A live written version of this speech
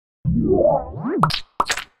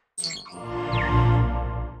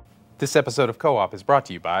This episode of Co-op is brought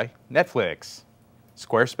to you by Netflix,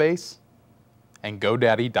 Squarespace, and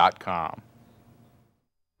GoDaddy.com.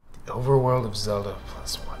 The overworld of Zelda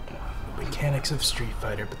plus one. The mechanics of Street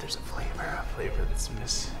Fighter, but there's a flavor that's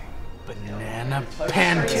missing. Banana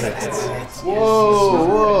pancakes.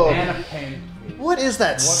 Whoa. Banana pancakes. What is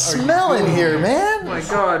that smell in here, man? Oh my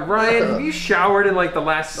god, Ryan, have you showered in like the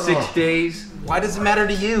last 6 days? Why does it matter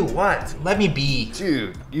to you? What? Let me be.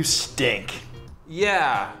 Dude, you stink.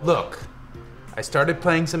 Yeah, look. I started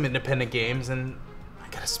playing some independent games and I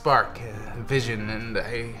got a spark, a vision, and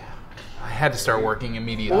I had to start working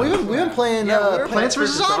immediately. Well, we've been playing Plants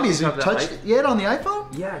vs. Zombies. You touched it yet on the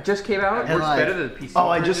iPhone? Yeah, it just came out. It works better than the PC. Oh,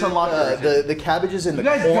 I just unlocked the cabbages and the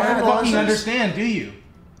corn. You guys don't fucking understand, do you?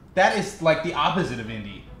 That is like the opposite of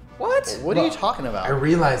indie. What? What are you talking about? I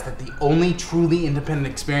realized that the only truly independent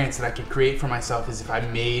experience that I could create for myself is if I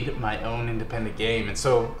made my own independent game, and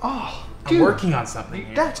so I'm working on something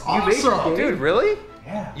here. That's You made your awesome. game? Dude, really?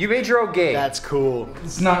 Yeah. You made your own game? That's cool.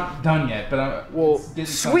 It's not done yet, but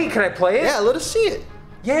Sweet, can I play it? Yeah, let us see it.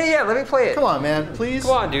 Yeah, let me play it. Come on, man, please.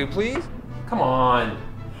 Come on, dude, please. Come on.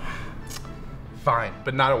 Fine,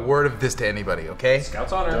 but not a word of this to anybody, okay?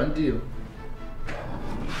 Scout's honor. Done deal.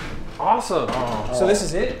 Awesome. So this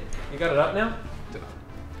is it? You got it up now?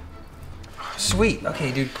 Sweet.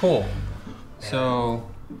 Okay, dude, cool. So...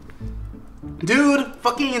 Dude,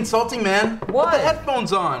 fucking insulting, man. What? Put the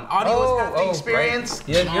headphones on. Audio is half the experience. Right.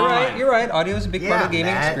 Yeah, Come you're on. right. You're right. Audio is a big part of the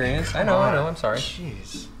gaming Matt. experience. I know. I'm sorry.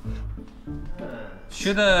 Jeez.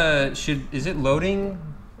 Is it loading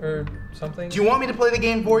or something? Do you want me to play the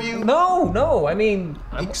game for you? No. I mean,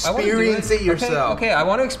 Experience it yourself. Okay, I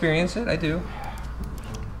want to experience it. I do.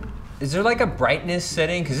 Is there like a brightness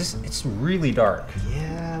setting? Because it's really dark.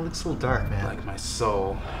 Yeah, it looks a little dark, man. Like my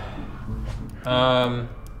soul.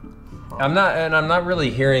 I'm not really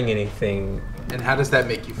hearing anything. And how does that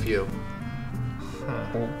make you feel?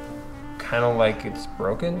 Kind of like it's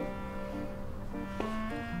broken.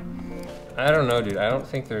 I don't know, dude. I don't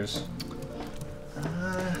think there's.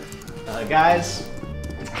 Guys.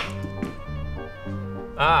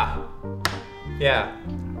 Yeah.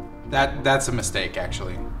 That's a mistake,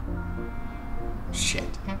 actually. Shit.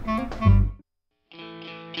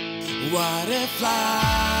 What if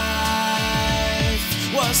life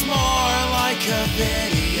was more like a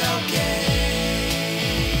video game?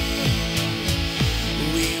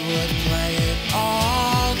 We would play it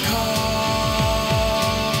all co-op.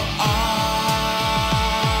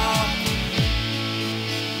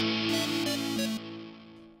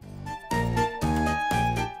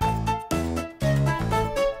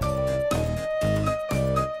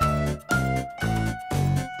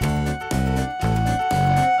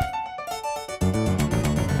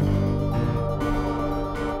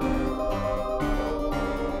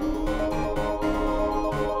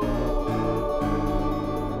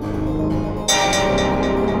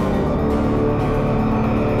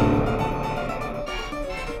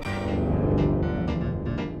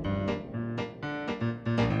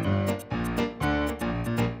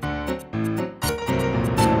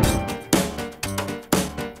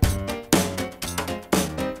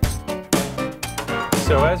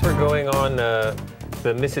 So as we're going on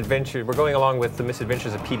we're going along with the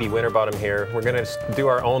Misadventures of P.B. Winterbottom here. We're gonna do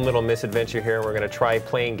our own little misadventure here. We're gonna try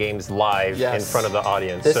playing games live in front of the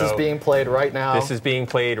audience. This is being played right now. This is being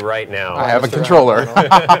played right now. I have a controller.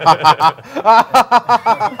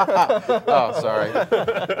 Oh, sorry.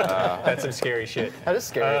 That's some scary shit. That is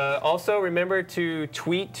scary. Also, remember to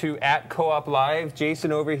tweet to @CoopLive.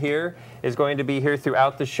 Jason over here is going to be here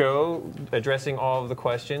throughout the show, addressing all of the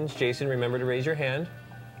questions. Jason, remember to raise your hand.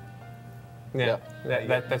 Yeah,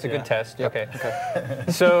 that's a good test. Yep. Okay.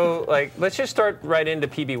 So, let's just start right into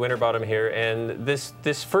PB Winterbottom here, and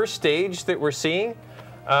this first stage that we're seeing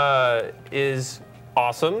is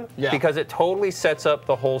awesome because it totally sets up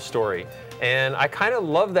the whole story. And I kind of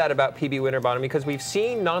love that about PB Winterbottom because we've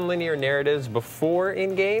seen nonlinear narratives before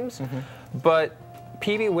in games, but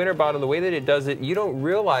PB Winterbottom, the way that it does it, you don't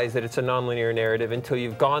realize that it's a nonlinear narrative until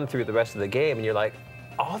you've gone through the rest of the game, and you're like,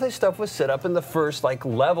 all this stuff was set up in the first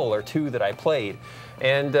level or two that I played.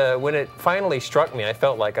 And when it finally struck me, I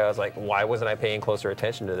felt like I was like, why wasn't I paying closer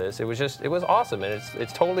attention to this? It was awesome, and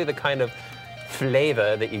it's totally the kind of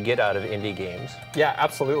flavor that you get out of indie games. Yeah,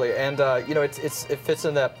 absolutely. And you know, it fits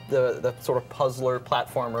in that the sort of puzzler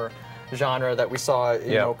platformer genre that we saw,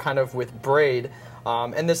 you know, kind of with Braid.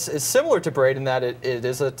 And this is similar to Braid in that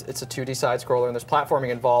it's a 2D side scroller, and there's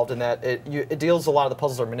platforming involved in that it deals a lot of the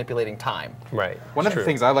puzzles are manipulating time. Right. One of the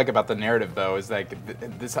things I like about the narrative though is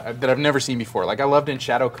this that I've never seen before. Like I loved in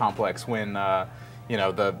Shadow Complex when you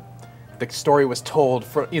know the story was told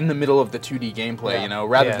in the middle of the 2D gameplay, you know,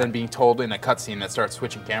 rather than being told in a cutscene that starts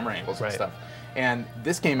switching camera angles and stuff. And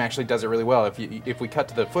this game actually does it really well. If we cut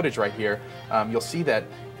to the footage right here, you'll see that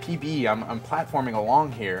PB, I'm platforming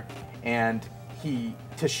along here, and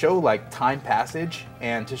to show like time passage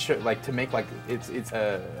and to show like to make like it's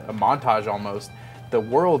a montage almost. The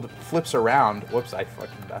world flips around. Whoops, I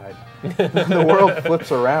fucking died. The world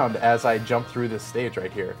flips around as I jump through this stage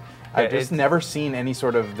right here. I've just never seen any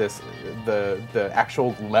sort of the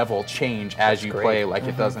actual level change as you play like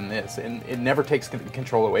it does in this, and it never takes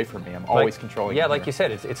control away from me. I'm always controlling. Yeah, like you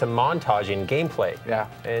said, it's a montage in gameplay. Yeah,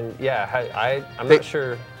 and I'm not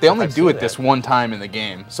sure. They only do it this one time in the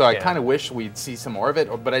game, so I kind of wish we'd see some more of it.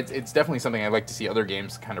 But it's definitely something I'd like to see other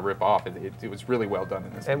games kind of rip off. It was really well done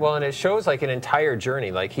in this. And and it shows like an entire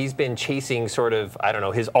journey. Like he's been chasing sort of, I don't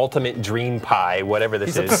know, his ultimate dream pie, whatever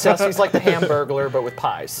this is. Obsessed. He's like the Hamburglar, but with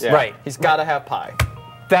pies. Yeah. Right. He's got to have pie.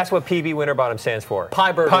 That's what PB Winterbottom stands for.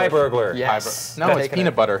 Pie burglar. Pie burglar. Yes. No, it's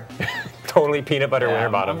peanut butter. Totally peanut butter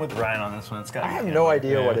Winterbottom. I'm with Ryan on this one. It's got. I have no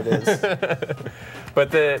idea what it is.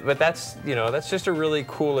 But that's that's just a really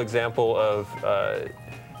cool example of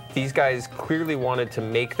these guys clearly wanted to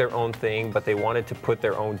make their own thing, but they wanted to put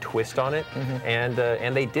their own twist on it, and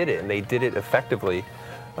they did it, and they did it effectively.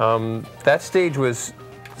 That stage was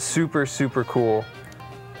super cool.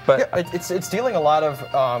 But yeah, it's dealing a lot of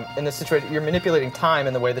in this situation. You're manipulating time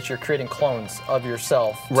in the way that you're creating clones of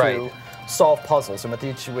yourself to solve puzzles. And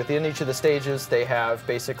within each of the stages, they have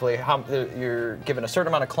basically you're given a certain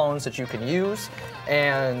amount of clones that you can use,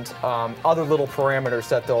 and other little parameters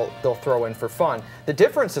that they'll throw in for fun. The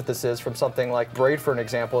difference that this is from something like Braid, for an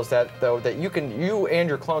example, is that you and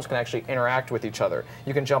your clones can actually interact with each other.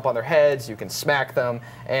 You can jump on their heads, you can smack them,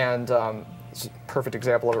 and it's a perfect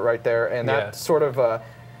example of it right there. And that sort of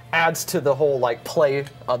adds to the whole like play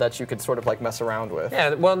that you could sort of like mess around with.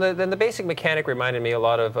 Yeah, well, then the basic mechanic reminded me a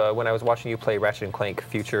lot of when I was watching you play Ratchet and Clank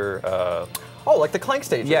Future. Oh, like the Clank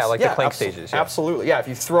stages. Yeah, like the Clank stages. Yeah. Absolutely. Yeah, if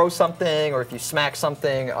you throw something or if you smack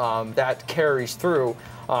something, that carries through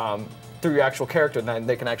your actual character, and then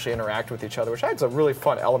they can actually interact with each other, which adds a really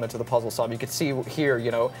fun element to the puzzle solving. You can see here,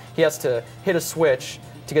 he has to hit a switch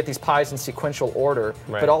to get these pies in sequential order,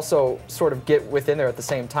 but also sort of get within there at the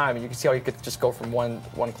same time. And you can see how you could just go from one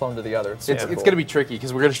clone to the other. It's going to be tricky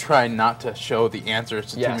because we're going to try not to show the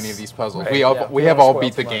answers to too many of these puzzles. Right. We have all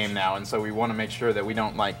beat the game now, and so we want to make sure that we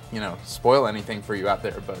don't spoil anything for you out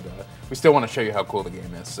there. But we still want to show you how cool the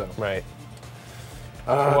game is. So right.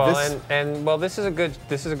 This is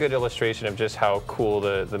a good illustration of just how cool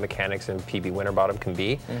the mechanics in PB Winterbottom can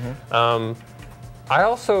be. I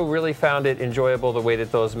also really found it enjoyable the way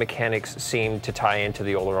that those mechanics seem to tie into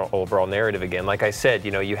the overall narrative again. Like I said,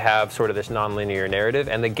 you have sort of this non-linear narrative,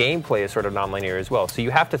 and the gameplay is sort of non-linear as well. So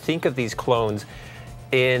you have to think of these clones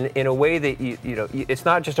in a way that it's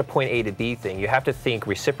not just a point A to B thing. You have to think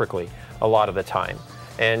reciprocally a lot of the time.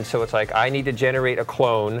 And so it's like, I need to generate a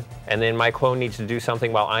clone, and then my clone needs to do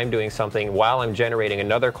something while I'm doing something while I'm generating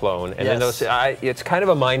another clone. And then it's kind of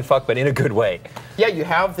a mind fuck, but in a good way. Yeah, you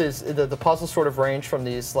have the puzzles sort of range from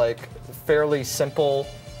these like fairly simple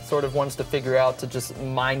sort of ones to figure out to just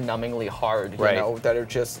mind-numbingly hard, that are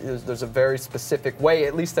just, there's a very specific way,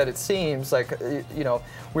 at least that it seems like,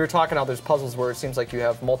 we were talking how there's puzzles where it seems like you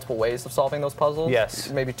have multiple ways of solving those puzzles. Yes.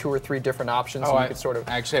 Maybe 2 or 3 different options, and you could sort of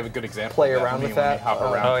I actually have a good example play around with that.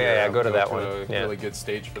 Go to that one. Really good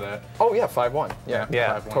stage for that. Oh yeah, 5-1.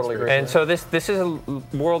 Yeah, totally agree. And so this is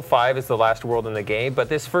World 5 is the last world in the game, but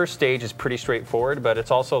this first stage is pretty straightforward, but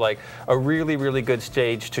it's also like a really good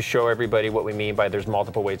stage to show everybody what we mean by there's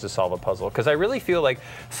multiple ways to solve a puzzle. Because I really feel like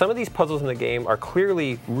some of these puzzles in the game are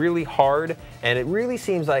clearly really hard, and it really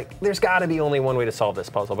seems like there's got to be only one way to solve this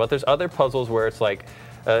puzzle. But there's other puzzles where it's like,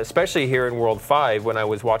 especially here in World 5, when I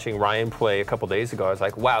was watching Ryan play a couple days ago, I was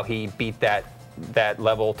like, wow, he beat that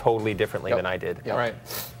level totally differently than I did. Yep. Right.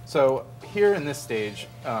 So here in this stage,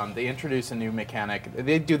 they introduce a new mechanic.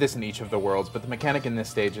 They do this in each of the worlds, but the mechanic in this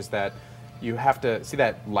stage is that you have to see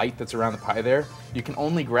that light that's around the pie there. You can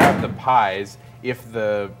only grab the pies if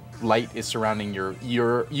the light is surrounding you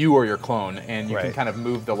or your clone, and you can kind of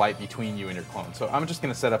move the light between you and your clone. So I'm just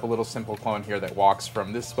going to set up a little simple clone here that walks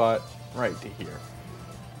from this spot right to here,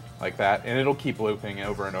 like that, and it'll keep looping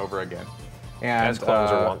over and over again. And as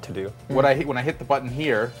clones are wont to do. When I hit the button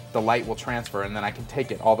here, the light will transfer, and then I can take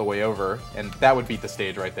it all the way over, and that would beat the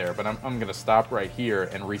stage right there. But I'm going to stop right here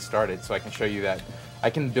and restart it so I can show you that I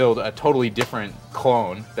can build a totally different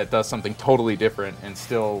clone that does something totally different and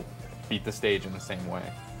still beat the stage in the same way.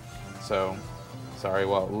 So, sorry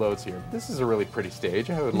while it loads here. This is a really pretty stage.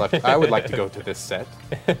 I would like to go to this set.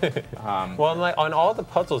 Well, on all the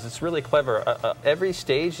puzzles, it's really clever. Every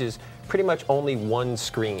stage is pretty much only one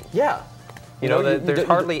screen. Yeah. You know, there's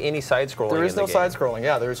hardly any side-scrolling. There is no side-scrolling.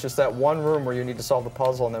 Yeah, there's just that one room where you need to solve the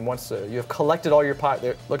puzzle, and then once you have collected all your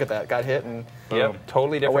look at that, got hit, and yep,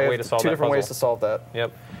 totally different way to solve that puzzle. Two different ways to solve that.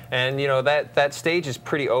 Yep. And you know that stage is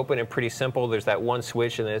pretty open and pretty simple. There's that one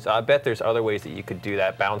switch, and I bet there's other ways that you could do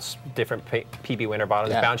that. Bounce different PB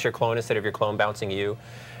Winterbottoms, bounce your clone instead of your clone bouncing you.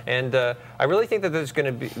 And I really think that there's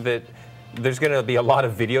going to be a lot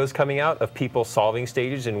of videos coming out of people solving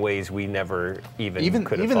stages in ways we never even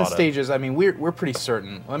could have Even the thought stages, I mean, we're pretty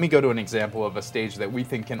certain. Let me go to an example of a stage that we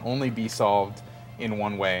think can only be solved in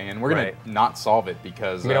one way, and we're going to not solve it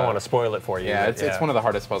because... We don't want to spoil it for you. Yeah, it's one of the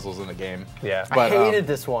hardest puzzles in the game. Yeah. But, I hated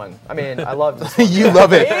this one. I mean, I loved this one. You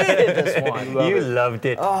love it. I hated this one. You loved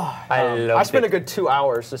it. Oh, I spent a good 2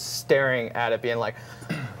 hours just staring at it, being like,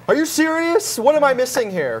 are you serious? What am I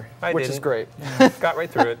missing here? Which is great. Got right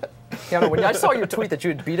through it. Yeah, no, when I saw your tweet that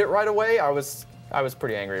you had beat it right away, I was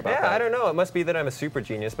pretty angry about that. Yeah, I don't know. It must be that I'm a super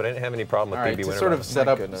genius, but I didn't have any problem with PB Winterbottom. To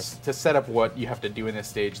sort of set up what you have to do in this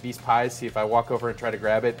stage. These pies, see if I walk over and try to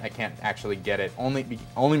grab it, I can't actually get it.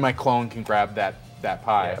 Only my clone can grab that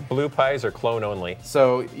pie. Yeah, blue pies are clone only.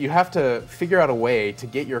 So you have to figure out a way to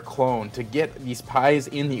get your clone to get these pies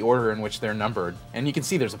in the order in which they're numbered. And you can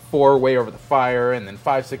see there's a 4 way over the fire, and then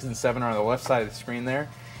 5, 6, and 7 are on the left side of the screen there.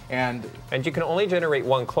 And you can only generate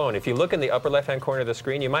one clone. If you look in the upper left-hand corner of the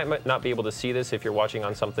screen, you might not be able to see this if you're watching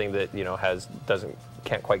on something that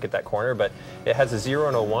can't quite get that corner, but it has a 0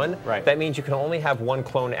 and a 1. Right. That means you can only have one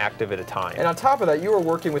clone active at a time. And on top of that, you are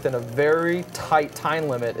working within a very tight time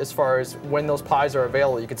limit as far as when those pies are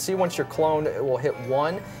available. You can see once your clone will hit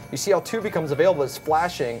 1, you see how 2 becomes available, it's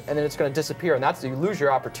flashing, and then it's going to disappear, and you lose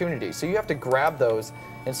your opportunity. So you have to grab those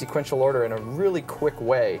in sequential order in a really quick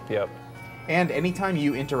way. Yep. And anytime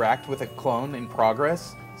you interact with a clone in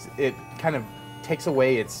progress, it kind of takes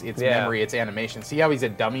away its memory, its animation. See how he's a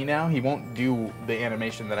dummy now? He won't do the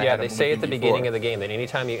animation that I had him they say at the before. beginning of the game that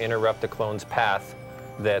anytime you interrupt a clone's path,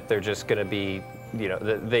 that they're just going to be,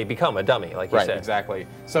 they become a dummy, like you said. Right, exactly.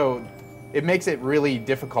 So it makes it really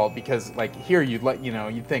difficult because, like, here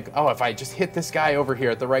you'd think, oh, if I just hit this guy over here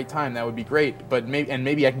at the right time, that would be great. But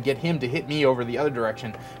maybe I can get him to hit me over the other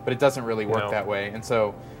direction. But it doesn't really work that way, and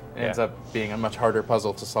so it ends up being a much harder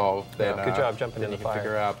puzzle to solve than good job jumping in the fire.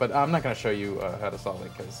 figure out. But I'm not going to show you how to solve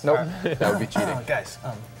it because nope. That would be cheating. Guys,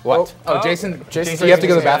 what? Oh, Jason, do you have to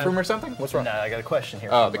go to the bathroom or something? What's wrong? No, I got a question here.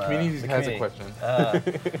 Oh, the community has a question.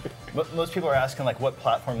 Most people are asking like what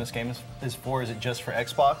platform this game is for. Is it just for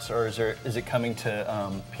Xbox, or is it coming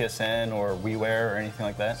to PSN or WiiWare or anything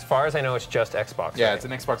like that? As far as I know, it's just Xbox. Yeah, right? it's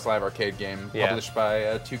an Xbox Live arcade game published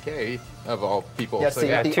by 2K of all people. Yeah, so, the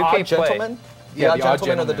 2K Odd Play. Gentlemen. Yeah, the Odd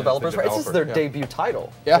Gentlemen are the developers. This is their debut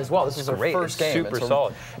title as well. This is their first game. Super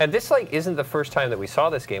solid. And this isn't the first time that we saw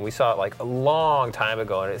this game. We saw it like a long time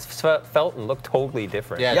ago, and it felt and looked totally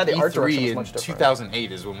different. Yeah, the art direction was in much different.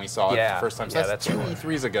 2008 is when we saw it the first time. So yeah, that's 2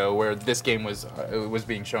 E3s ago where this game was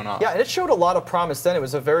being shown off. Yeah, and it showed a lot of promise then. It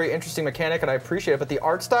was a very interesting mechanic, and I appreciate it. But the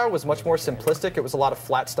art style was much more simplistic. It was a lot of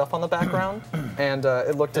flat stuff on the background, and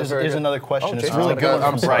it looked very good. Here's another question. Oh, it's really good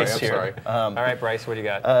from Bryce here. Sorry. All right, Bryce, what do you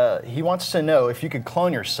got? He wants to know if you could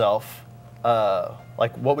clone yourself,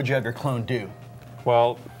 like what would you have your clone do?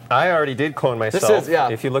 Well, I already did clone myself. This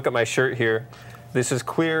is, If you look at my shirt here, this is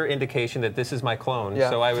clear indication that this is my clone.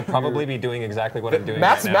 Yeah. So I would probably be doing exactly what I'm doing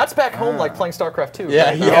Matt's right now. back home like playing StarCraft 2.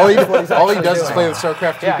 Yeah, right? all he does is play with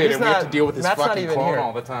StarCraft 2 Yeah, and we have to deal with his Matt's fucking clone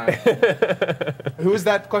all the time. Who is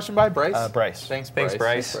that question by? Bryce? Bryce. Thanks, Bryce.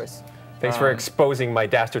 Thanks, Bryce. Thanks for exposing my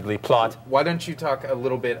dastardly plot. Why don't you talk a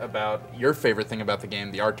little bit about your favorite thing about the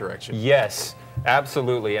game, the art direction? Yes,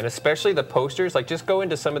 absolutely, and especially the posters. Like, just go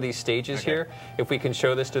into some of these stages here, if we can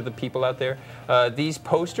show this to the people out there. These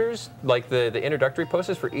posters, like the introductory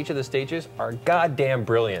posters for each of the stages, are goddamn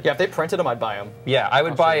brilliant. Yeah, if they printed them, I'd buy them. Yeah, I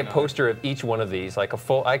would buy a poster of each one of these, like a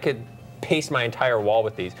full. I could paste my entire wall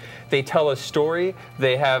with these. They tell a story.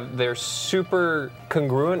 They're super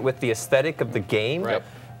congruent with the aesthetic of the game. Right.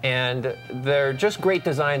 And they're just great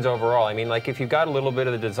designs overall. I mean, like, if you've got a little bit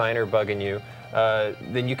of the designer bug in you,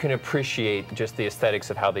 then you can appreciate just the aesthetics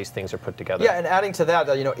of how these things are put together. Yeah, and adding to that,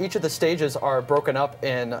 each of the stages are broken up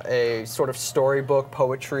in a sort of storybook,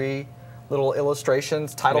 poetry, little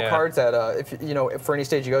illustrations, title cards that if for any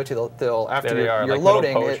stage you go to, they'll after you're like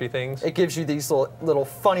loading, poetry things. It gives you these little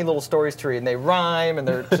funny little stories to read, and they rhyme, and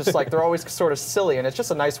they're just like they're always sort of silly, and it's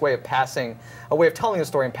just a nice way of telling a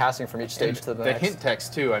story and passing from each stage to the next. The hint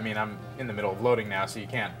text too. I mean, I'm in the middle of loading now, so you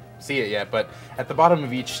can't see it yet, but at the bottom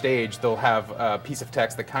of each stage, they'll have a piece of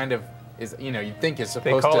text that kind of is you'd think is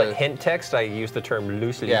supposed to... They call to... it hint text. I use the term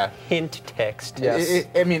loosely. Yeah. Hint text. Yes.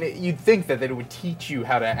 I mean, you'd think that it would teach you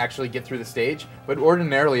how to actually get through the stage, but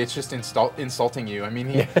ordinarily it's just insulting you. I mean,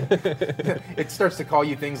 it starts to call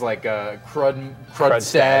you things like crud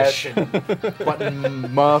stash and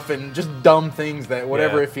button muff and just dumb things that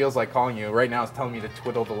whatever it feels like calling you. Right now it's telling me to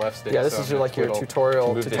twiddle the left stick. Yeah, this is your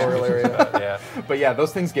tutorial area. Yeah. But yeah,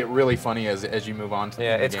 those things get really funny as you move on to the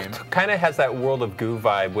game. It kind of has that World of Goo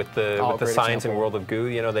vibe with the signs in World of Goo.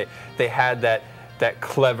 They had that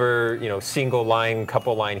clever, single line,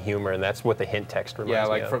 couple line humor, and that's what the hint text reminds me of.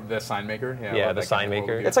 Yeah, like from the sign maker. Yeah, the sign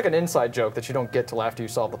maker. It's like an inside joke that you don't get till after you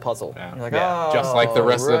solve the puzzle. Yeah. You're like, just like the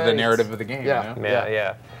rest of the narrative of the game.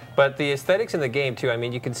 Yeah. But the aesthetics in the game too. I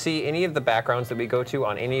mean, you can see any of the backgrounds that we go to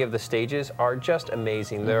on any of the stages are just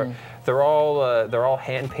amazing. They're all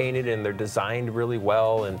hand painted and they're designed really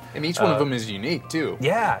well. And each one of them is unique too.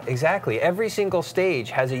 Yeah, exactly. Every single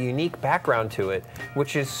stage has a unique background to it,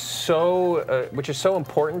 which is so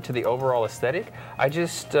important to the overall aesthetic.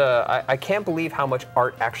 I can't believe how much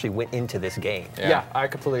art actually went into this game. Yeah, I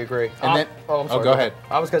completely agree. And then, I'm sorry, go ahead.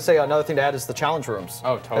 I was going to say another thing to add is the challenge rooms.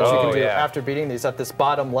 Oh, totally. That you can do after beating these. At this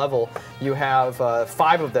bottom level, you have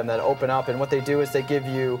 5 of them that open up, and what they do is they give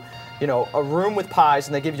you, a room with pies,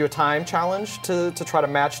 and they give you a time challenge to try to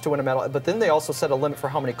match to win a medal. But then they also set a limit for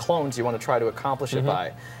how many clones you want to try to accomplish it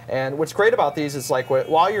by. And what's great about these is like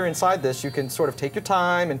while you're inside this, you can sort of take your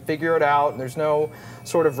time and figure it out, and there's no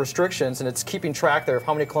sort of restrictions, and it's keeping track there of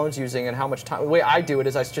how many clones you're using and how much time. The way I do it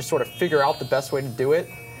is I just sort of figure out the best way to do it,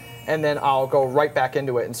 and then I'll go right back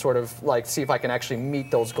into it and sort of like see if I can actually meet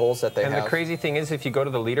those goals that they have. And the crazy thing is, if you go to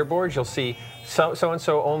the leaderboards, you'll see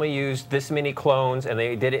so-and-so only used this many clones, and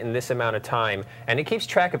they did it in this amount of time. And it keeps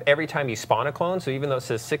track of every time you spawn a clone, so even though it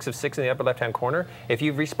says 6 of 6 in the upper left-hand corner, if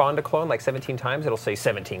you've respawned a clone like 17 times, it'll say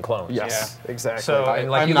 17 clones. Yes, exactly. So, and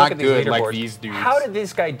like I'm you not look at these good leaderboards, like these dudes. How did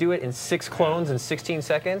this guy do it in 6 clones in 16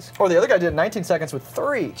 seconds? Or the other guy did 19 seconds with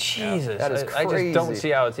 3. Jesus, that is crazy. I just don't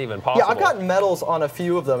see how it's even possible. Yeah, I've gotten medals on a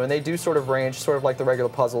few of them, and they do sort of range, sort of like the regular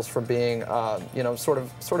puzzles, from being, sort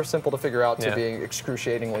of simple to figure out to being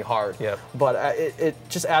excruciatingly hard. Yep. But it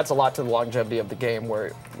just adds a lot to the longevity of the game,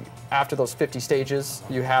 where after those 50 stages,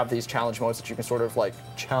 you have these challenge modes that you can sort of like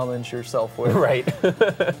challenge yourself with. Right.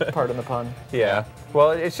 Pardon the pun. Yeah.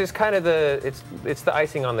 Well, it's just kind of it's the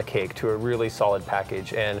icing on the cake to a really solid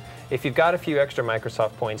package. And if you've got a few extra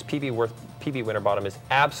Microsoft points, PB Winterbottom is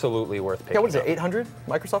absolutely worth picking. Yeah, what is it, 800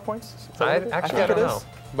 Microsoft points? I don't know.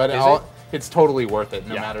 But it's totally worth it,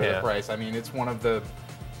 no matter the price. I mean, it's one of the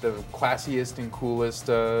classiest and coolest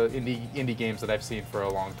indie games that I've seen for a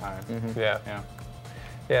long time.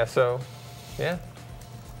 Yeah. So,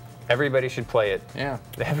 everybody should play it. Yeah.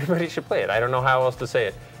 Everybody should play it. I don't know how else to say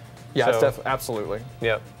it. Yeah, it's absolutely.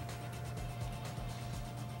 Yep.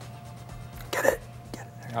 Get it.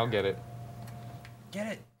 I'll get it. Get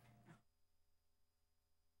it.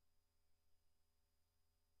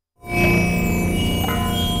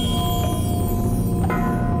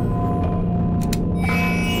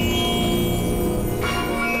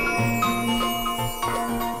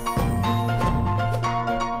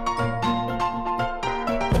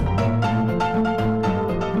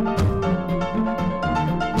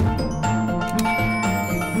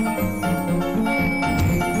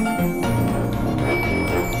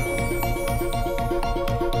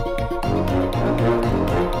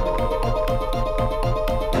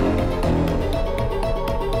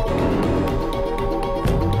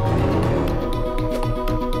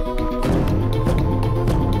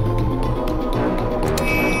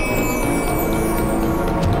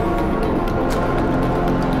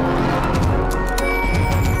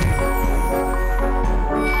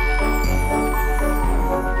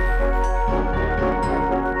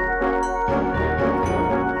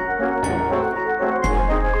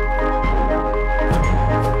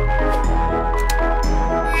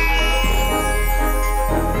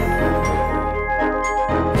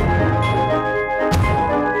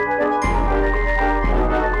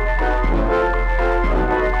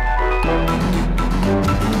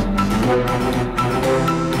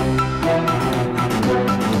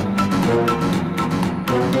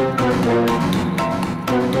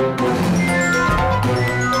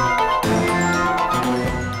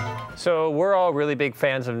 So we're all really big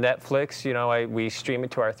fans of Netflix. We stream it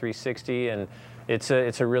to our 360, and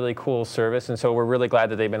it's a really cool service, and so we're really glad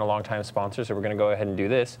that they've been a long-time sponsor, so we're going to go ahead and do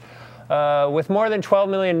this. With more than 12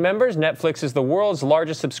 million members, Netflix is the world's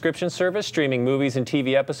largest subscription service, streaming movies and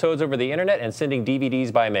TV episodes over the internet and sending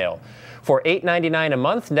DVDs by mail. For $8.99 a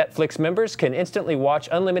month, Netflix members can instantly watch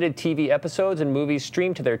unlimited TV episodes and movies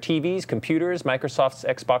streamed to their TVs, computers, Microsoft's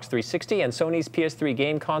Xbox 360, and Sony's PS3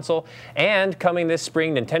 game console, and coming this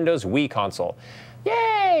spring, Nintendo's Wii console.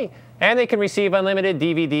 Yay! And they can receive unlimited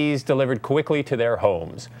DVDs delivered quickly to their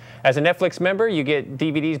homes. As a Netflix member, you get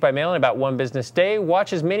DVDs by mail in about 1 business day.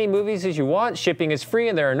 Watch as many movies as you want. Shipping is free,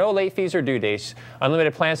 and there are no late fees or due dates.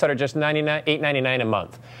 Unlimited plans start at just $8.99 a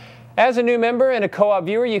month. As a new member and a co-op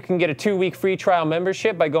viewer, you can get a 2-week free trial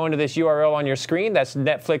membership by going to this URL on your screen. That's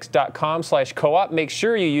netflix.com/co-op. Make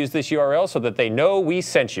sure you use this URL so that they know we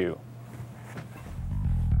sent you.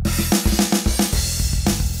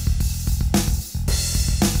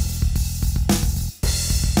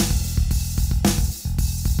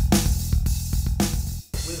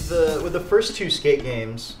 With the first 2 Skate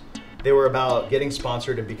games, they were about getting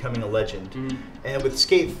sponsored and becoming a legend. And with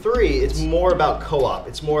Skate 3, it's more about co-op.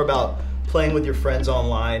 It's more about playing with your friends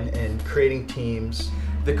online and creating teams.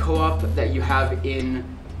 The co-op that you have in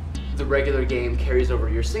the regular game carries over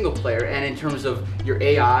to your single player, and in terms of your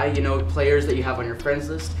AI, you know, players that you have on your friends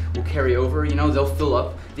list will carry over, you know, they'll fill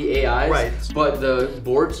up the AIs. Right. But the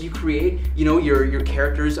boards you create, you know, your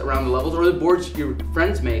characters around the levels, or the boards your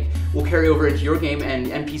friends make, will carry over into your game, and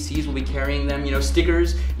NPCs will be carrying them. You know,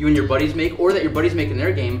 stickers you and your buddies make, or that your buddies make in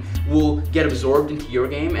their game, will get absorbed into your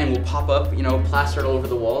game and will pop up, you know, plastered all over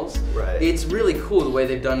the walls. Right. It's really cool the way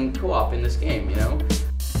they've done co-op in this game, you know.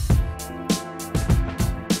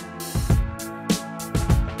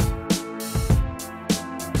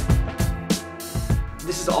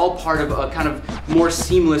 This is all part of a kind of more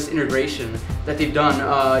seamless integration that they've done,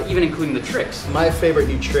 even including the tricks. My favorite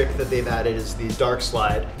new trick that they've added is the dark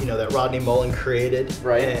slide, you know, that Rodney Mullen created.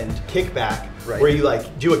 Right. And kickback, right, where you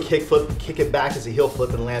like do a kickflip, kick it back as a heel flip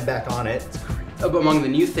and land back on it. Among the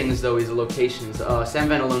new things, though, is the locations. San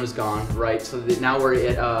Vandalone is gone, right? So that now we're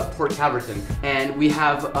at Port Calverton, and we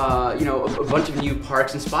have you know, a bunch of new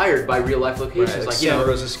parks inspired by real life locations, right, like Santa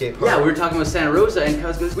Rosa Skate Park. Yeah, we were talking about Santa Rosa, and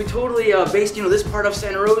cause we totally based, you know, this part off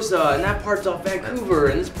Santa Rosa, and that part's off Vancouver,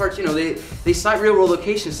 and this part's, you know, they cite real world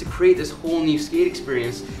locations to create this whole new skate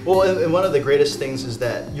experience. Well, and one of the greatest things is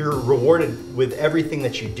that you're rewarded with everything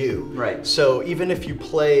that you do. Right. So even if you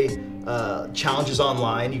play challenges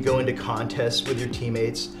online, you go into contests with your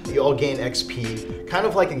teammates, you all gain XP, kind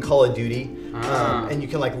of like in Call of Duty, and you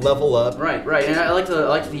can like level up. Right, right, and I like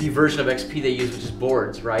the version of XP they use, which is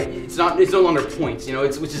boards, right? It's no longer points, you know,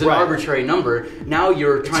 which is an arbitrary number. Now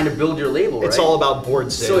you're trying to build your label, It's right? all about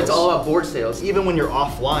board sales. So it's all about board sales. Even when you're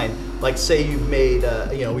offline, like say you've made,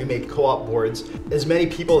 you know, we made co-op boards, as many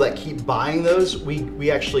people that keep buying those, we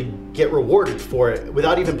actually get rewarded for it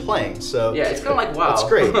without even playing, so. Yeah, it's kind of like WoW. It's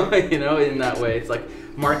great. You know, in that way. It's like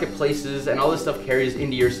marketplaces and all this stuff carries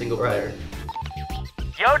into your single player.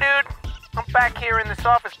 Yo, dude, I'm back here in this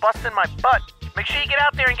office busting my butt. Make sure you get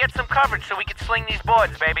out there and get some coverage so we can sling these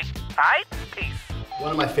boards, baby. Alright? Peace.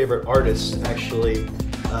 One of my favorite artists, actually,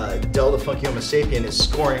 Del the Funky Homo Sapien, is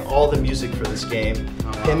scoring all the music for this game.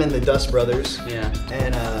 Him and the Dust Brothers. Yeah.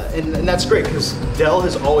 And that's great because Del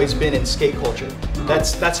has always been in skate culture.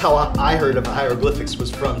 That's how I heard of hieroglyphics, was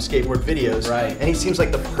from skateboard videos. Right. And he seems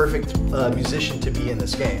like the perfect musician to be in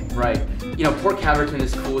this game. Right. You know, Port Calverton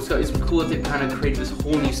is cool. It's cool that they've kind of created this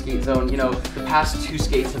whole new skate zone. You know, the past 2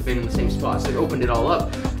 skates have been in the same spots. They've opened it all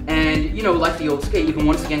up. And, you know, like the old skate, you can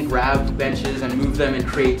once again grab benches and move them and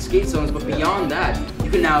create skate zones. But beyond that, you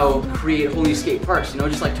can now create whole new skate parks. You know,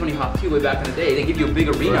 just like Tony Hawk 2 way back in the day. They give you a big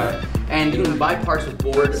arena. Right. And you can buy parts with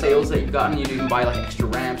board sales that you've gotten. You can buy like extra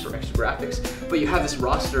ramps or extra graphics. But you have this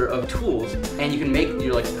roster of tools, and you can make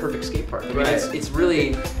your like perfect skate park. I mean, it's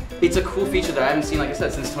really, it's a cool feature that I haven't seen, like I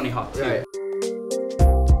said, since Tony Hawk 2. Right.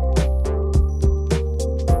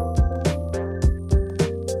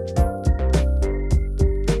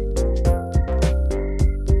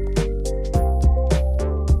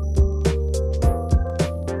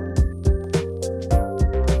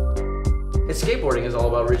 Skateboarding is all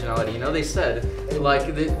about originality. You know, they said like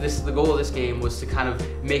the goal of this game was to kind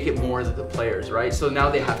of make it more the players, right? So now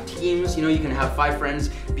they have teams. You know, you can have 5 friends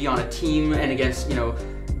be on a team and against, you know,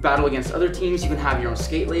 battle against other teams. You can have your own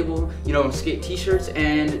skate label, you know, skate t-shirts,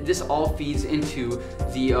 and this all feeds into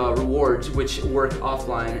the rewards, which work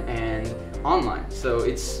offline and online. So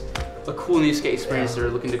it's a cool new skate experience they're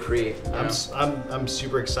looking to create. I'm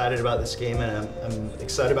super excited about this game, and I'm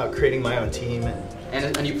excited about creating my own team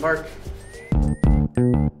and a new park.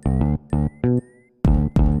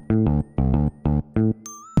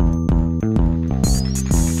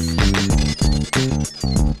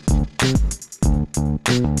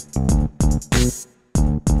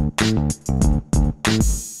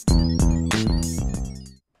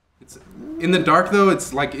 In the dark though,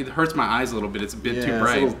 it's like it hurts my eyes a little bit. It's a bit too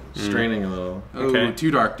bright. It's a little straining a little. Oh,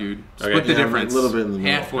 too dark, dude. Split the difference. A little bit in the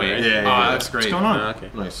middle. Halfway. Yeah. That's great. What's going on? Okay.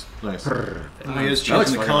 Nice. Is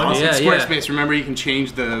changing the colors. It's Squarespace. Remember, you can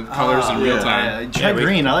change the colors in real time. Try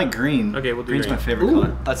green. I like green. Okay, we'll do Green's green. my favorite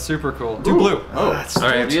color. That's super cool. Do blue. Oh, that's all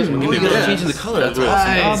right. you guys are changing the color. That's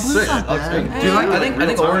awesome. Do you like? I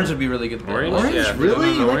think orange would be really good. Orange? Yeah.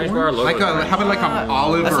 Really? Orange bar. Like how about like an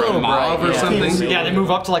olive or a mauve or something? Yeah, they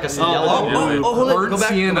move up to like a yellow. Oh, hold on. Go back.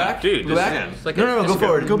 Sienna. Go back. Dude, Go back. no, Go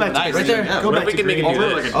forward. Go back. Nice. Right there. Go back we to can make it green.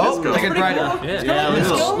 do this. Oh, Make it brighter. Yeah,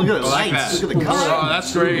 look at the lights. Look at the color. Oh,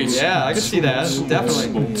 that's great. Yeah, I can see that.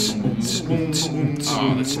 Definitely.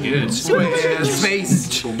 Oh, that's good. Squarespace.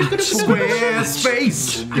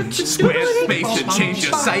 Squarespace to change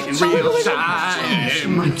your site in real time.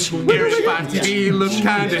 Here's 5TV looks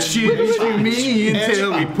kinda shitty to me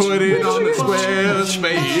until we put it on the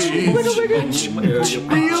Squarespace.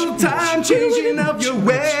 Real time changing of your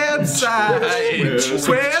website.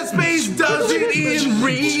 Squarespace does it in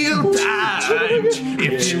real time.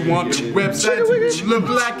 If you want the website to look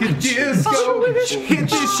like a disco, hit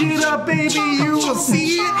this shit up, baby. You will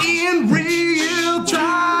see it in real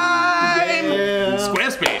time.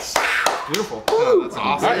 Squarespace. Beautiful. Oh, that's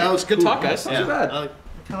awesome. All right, that was good talk, guys. Not too bad. I kind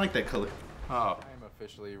of like that color. Oh, I'm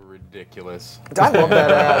officially ridiculous. I love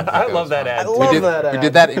that ad. I love that ad. We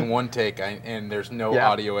did that in one take, and there's no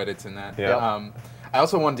audio edits in that. Yeah. I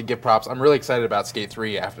also wanted to give props. I'm really excited about Skate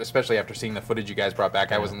 3, especially after seeing the footage you guys brought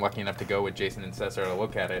back. I wasn't lucky enough to go with Jason and Cesar to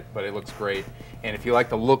look at it, but it looks great. And if you like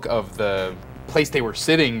the look of the place they were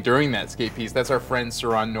sitting during that skate piece, that's our friend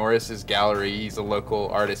Saran Norris's gallery. He's a local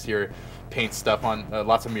artist here. Paints stuff on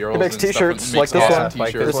lots of murals. He makes and stuff, t-shirts and like this awesome one.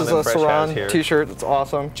 T-shirts. This is a Saran t-shirt. It's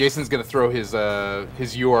awesome. Jason's gonna throw his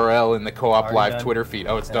URL in the Co-op Already Live done. Twitter feed.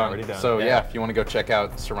 Oh, it's done. So yeah, if you want to go check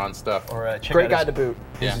out Saran's stuff. Or check Great out guy to boot.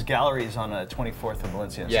 His gallery is on 24th and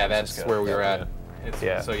Valencia. Yeah, that's where we were at.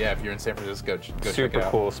 Yeah. So yeah, if you're in San Francisco, go check it Super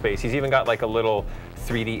out. cool space. He's even got like a little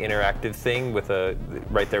 3D interactive thing with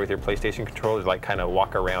right there with your PlayStation controllers, like kind of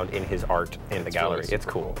walk around in his art in the gallery. Really it's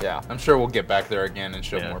cool. Yeah, I'm sure we'll get back there again and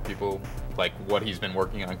show more people like what he's been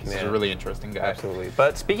working on because he's a really interesting guy. Absolutely.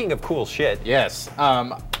 But speaking of cool shit. Yes,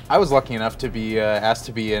 I was lucky enough to be asked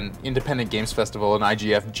to be an Independent Games Festival, an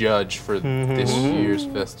IGF judge for this year's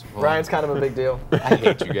festival. Ryan's kind of a big deal. I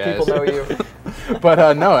hate you guys. People know you.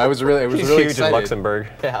 But no, I was really He's really huge excited. in Luxembourg.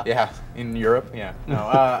 Yeah, in Europe. Yeah. No,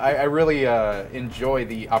 I really enjoy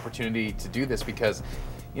the opportunity to do this because,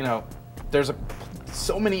 you know, there's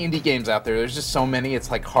so many indie games out there. There's just so many. It's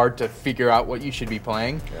like hard to figure out what you should be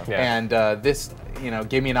playing. Yeah. And this, you know,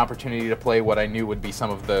 gave me an opportunity to play what I knew would be some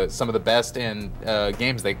of the best and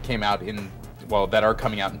games that came out that are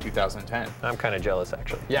coming out in 2010. I'm kind of jealous,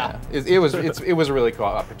 actually. Yeah, it was a really cool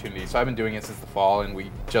opportunity. So I've been doing it since the fall, and we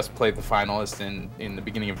just played the finalists in the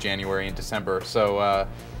beginning of January and December. So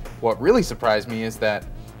what really surprised me is that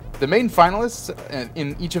the main finalists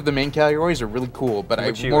in each of the main categories are really cool. But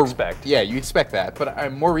Which you expect. Yeah, you expect that.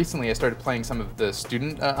 But more recently, I started playing some of the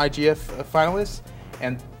student IGF finalists.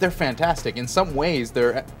 And they're fantastic. In some ways,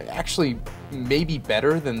 they're actually maybe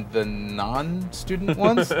better than the non-student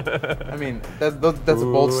ones. I mean, that's a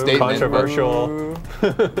bold statement. Controversial.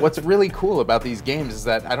 What's really cool about these games is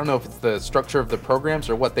that I don't know if it's the structure of the programs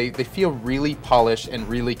or what, they feel really polished and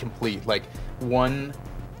really complete. Like one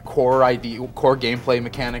core gameplay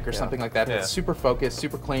mechanic or something like that. It's super focused,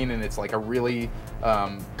 super clean, and it's like a really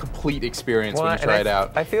complete experience when you try it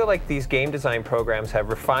out. I feel like these game design programs have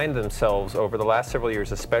refined themselves over the last several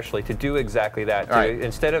years, especially to do exactly that.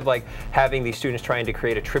 Instead of like having these students trying to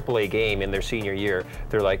create a AAA game in their senior year,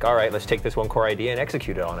 they're like, all right, let's take this one core idea and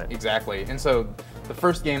execute it on it. Exactly. And so the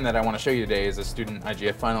first game that I want to show you today is a student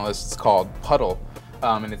IGF finalist. It's called Puddle,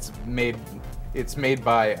 and it's made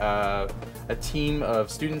by a team of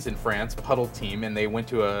students in France, Puddle team, and they went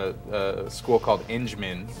to a school called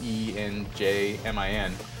Enjmin,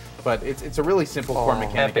 E-N-J-M-I-n. But it's a really simple core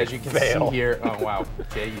mechanic, as you can see here. Oh wow,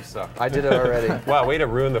 Jay, you suck. I did it already. Wow, way to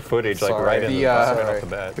ruin the footage like right off the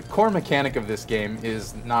bat. The core mechanic of this game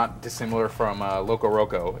is not dissimilar from Loco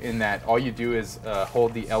Roco in that all you do is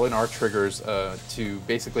hold the L and R triggers to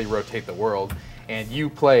basically rotate the world, and you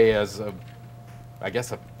play as I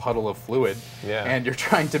guess a puddle of fluid, and you're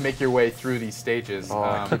trying to make your way through these stages.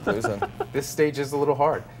 I keep losing. This stage is a little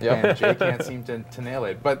hard, and Jay can't seem to nail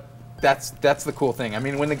it. But that's the cool thing. I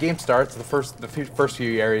mean, when the game starts, the first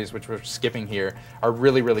few areas, which we're skipping here, are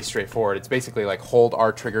really straightforward. It's basically like hold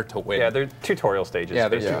R trigger to win. Yeah, they're tutorial stages. Yeah,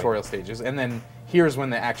 they're tutorial stages, and then here's when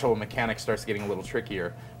the actual mechanics starts getting a little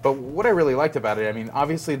trickier. But what I really liked about it, I mean,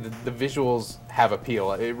 obviously the visuals have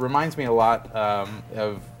appeal. It reminds me a lot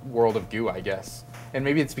of World of Goo, I guess, and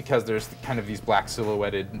maybe it's because there's kind of these black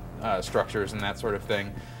silhouetted structures and that sort of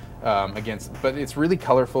thing. But it's really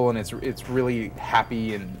colorful and it's really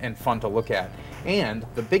happy and fun to look at. And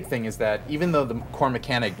the big thing is that even though the core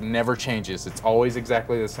mechanic never changes, it's always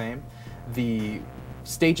exactly the same, the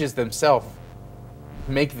stages themselves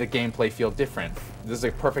make the gameplay feel different. This is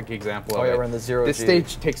a perfect example of it. We're in the 0G. This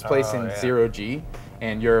stage takes place in 0G,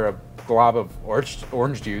 and you're a glob of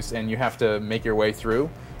orange juice, and you have to make your way through.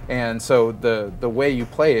 And so the way you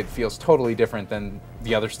play it feels totally different than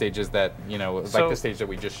the other stages that, like the stage that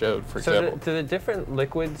we just showed, for example. Do the different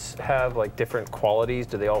liquids have like different qualities?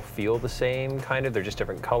 Do they all feel the same kind of? They're just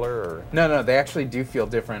different color? Or? No, they actually do feel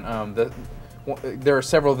different. There are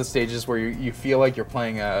several of the stages where you feel like you're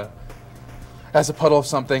playing as a puddle of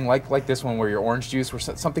something, like this one where you're orange juice, or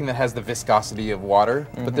something that has the viscosity of water.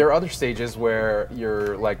 But there are other stages where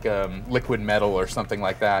you're like liquid metal or something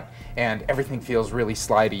like that, and everything feels really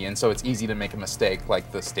slidey, and so it's easy to make a mistake, like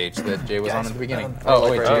the stage that Jay was on at the beginning.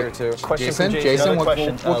 Jason, what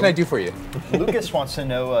can I do for you? Lucas wants to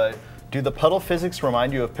know, do the puddle physics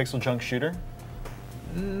remind you of Pixel Junk Shooter?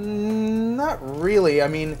 Not really. I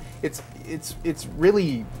mean, it's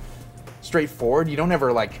really straightforward. You don't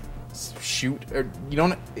ever like shoot, or you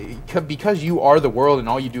don't, because you are the world and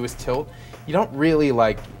all you do is tilt. You don't really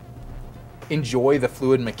like enjoy the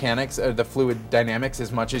fluid mechanics or the fluid dynamics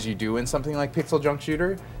as much as you do in something like Pixel Junk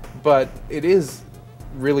Shooter, but it is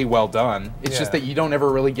really well done. It's just that you don't ever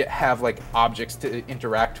really have like objects to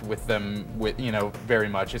interact with them with, very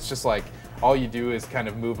much. It's just like all you do is kind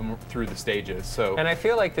of move them through the stages. So, and I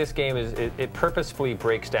feel like this game it purposefully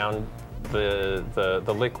breaks down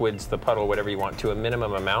the liquids, the puddle, whatever you want, to a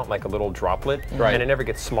minimum amount, like a little droplet, and it never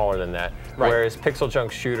gets smaller than that. Whereas Pixel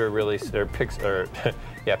Junk Shooter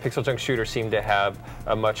Pixel Junk Shooter seemed to have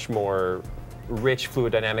a much more rich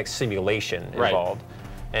fluid dynamics simulation involved.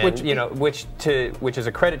 And which is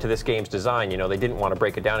a credit to this game's design. They didn't want to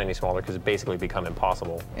break it down any smaller because it basically become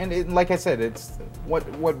impossible. And like I said, it's what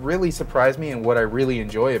really surprised me and what I really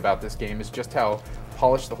enjoy about this game is just how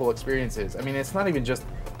polished the whole experience is. I mean, it's not even just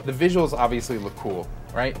the visuals. Obviously, look cool,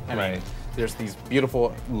 right? I mean, there's these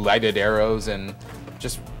beautiful lighted arrows, and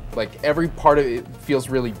just like every part of it feels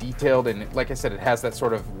really detailed. And like I said, it has that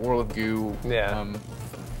sort of World of Goo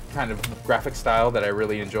kind of graphic style that I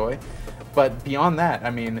really enjoy. But beyond that, I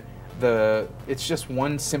mean, it's just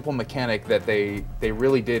one simple mechanic that they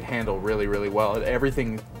really did handle really well.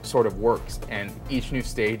 Everything sort of works, and each new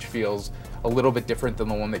stage feels a little bit different than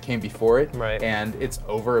the one that came before it. And it's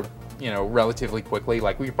over, relatively quickly.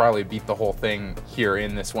 Like, we could probably beat the whole thing here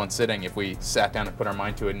in this one sitting if we sat down and put our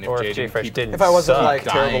mind to it. And if Jay didn't if I wasn't like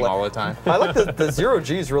dying terrible all the time. I like the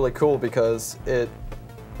 0G is really cool because it.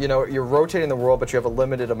 You're rotating the world, but you have a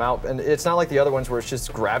limited amount, and it's not like the other ones where it's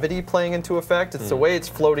just gravity playing into effect. It's the way it's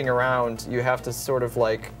floating around. You have to sort of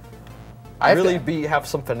like have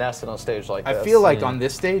some finesse on a stage like this. I feel like on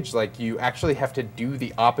this stage, like you actually have to do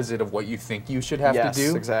the opposite of what you think you should have to do.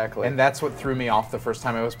 Yes, exactly. And that's what threw me off the first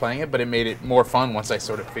time I was playing it, but it made it more fun once I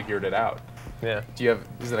sort of figured it out. Yeah.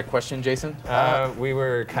 Is it a question, Jason? We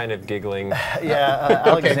were kind of giggling.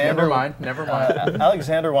 Alexander. Okay, never mind.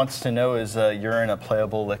 Alexander wants to know, is urine a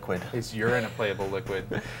playable liquid? Is urine a playable liquid?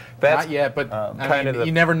 That's not yet, but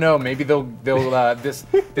you never know. Maybe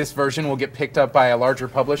this version will get picked up by a larger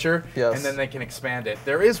publisher, and then they can expand it.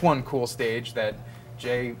 There is one cool stage that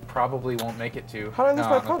Jay probably won't make it to. How did I lose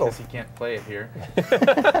my puddle? Because he can't play it here.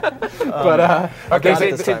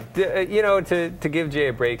 To give Jay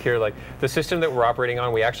a break here, like the system that we're operating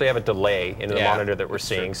on, we actually have a delay in the monitor that we're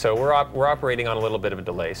seeing. So we're operating on a little bit of a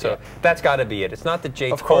delay. So that's got to be it. It's not that Jay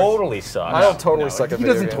totally sucks. I don't totally suck at He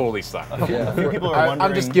video doesn't games. totally suck. A few people are wondering.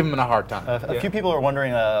 I'm just giving him a hard time. A few people are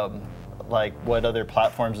wondering. Like what other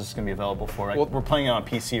platforms this is going to be available for. Like, we're playing it on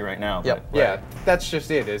PC right now. Yep. Yeah, that's just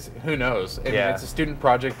it. Who knows? I mean, it's a student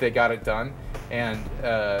project. They got it done, and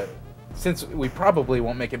since we probably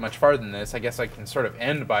won't make it much farther than this, I guess I can sort of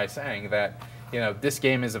end by saying that this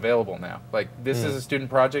game is available now. Like, this is a student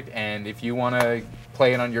project, and if you want to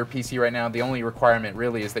play it on your PC right now, the only requirement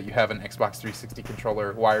really is that you have an Xbox 360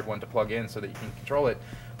 controller, wired one to plug in so that you can control it.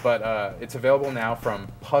 But it's available now from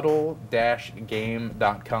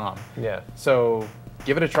puddle-game.com. Yeah. So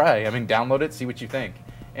give it a try. I mean, download it, see what you think.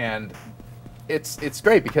 And it's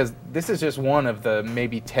great because this is just one of the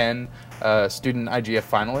maybe 10 student IGF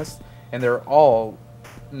finalists, and they're all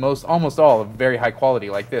almost all very high quality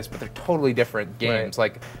like this, but they're totally different games.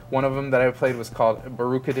 Like one of them that I played was called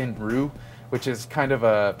Barukadin Ru, which is kind of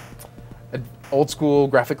a old school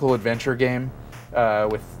graphical adventure game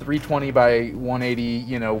with 320 by 180,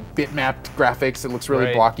 you know, bitmapped graphics. It looks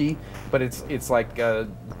really blocky, but it's like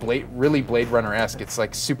really Blade Runner-esque. It's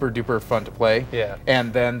like super duper fun to play. Yeah.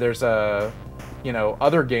 And then there's you know,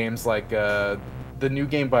 other games like the new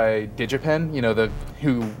game by Digipen, you know,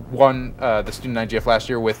 who won the Student IGF last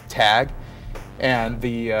year with Tag, and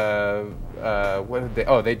what did they?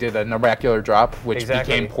 Oh, they did a Oracular Drop, which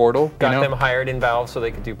became Portal. Got them hired in Valve so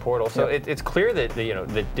they could do Portal. So it's clear that you know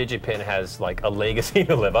that Digipen has like a legacy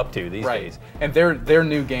to live up to these days. And their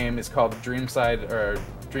new game is called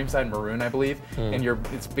Dreamside Maroon, I believe, and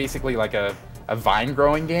it's basically like a vine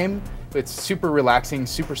growing game. It's super relaxing,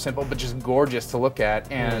 super simple, but just gorgeous to look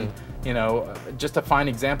at, and you know, just a fine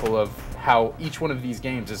example of how each one of these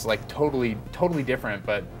games is like totally different,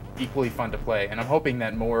 but equally fun to play. And I'm hoping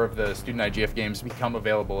that more of the Student IGF games become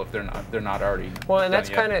available if they're not already. Well, and that's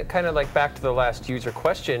kind of like back to the last user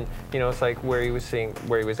question. You know, it's like where he was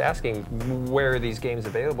asking, where are these games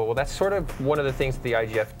available? Well, that's sort of one of the things that the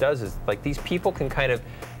IGF does is like these people can kind of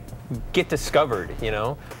get discovered, you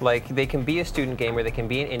know? Like they can be a student game or they can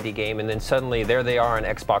be an indie game and then suddenly there they are on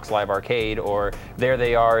Xbox Live Arcade or there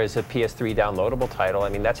they are as a PS3 downloadable title. I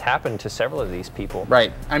mean, that's happened to several of these people.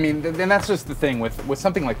 Right. I mean, then that's just the thing with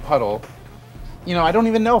something like Puddle. You know, I don't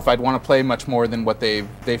even know if I'd want to play much more than what they've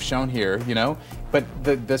shown here, you know? But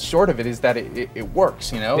the short of it is that it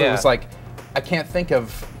works, you know? It was like, I can't think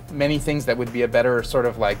of many things that would be a better sort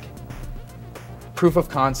of like proof of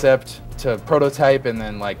concept to prototype and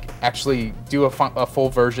then like actually do a full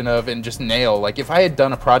version of and just nail. Like if I had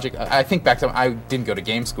done a project, I think back to, I didn't go to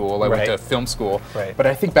game school, I went to film school, but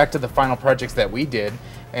I think back to the final projects that we did,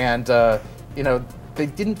 and you know, they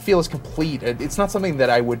didn't feel as complete. It's not something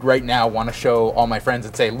that I would right now want to show all my friends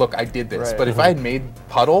and say, look, I did this. But if I had made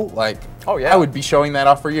Puddle, like, I would be showing that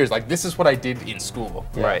off for years. Like, this is what I did in school.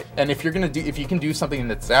 Right. And if you can do something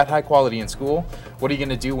that's that high quality in school, what are you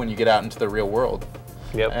gonna do when you get out into the real world?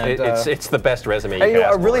 Yep, and, it's the best resume you can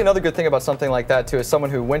ask for. Really, another good thing about something like that too, as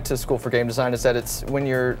someone who went to school for game design, is that it's when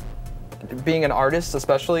you're being an artist,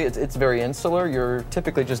 especially, it's very insular. You're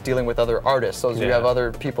typically just dealing with other artists. So you have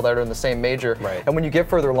other people that are in the same major. And when you get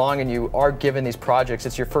further along and you are given these projects,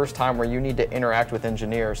 it's your first time where you need to interact with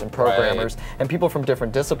engineers and programmers and people from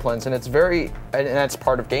different disciplines. And it's and that's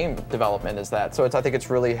part of game development, is that. So I think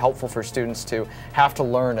it's really helpful for students to have to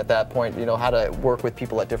learn at that point, you know, how to work with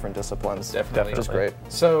people at different disciplines. Definitely. Which is great.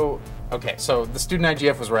 So, okay, so the Student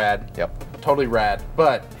IGF was rad. Yep. Totally rad.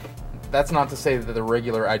 But that's not to say that the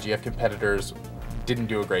regular IGF competitors didn't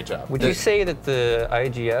do a great job. Would you say that the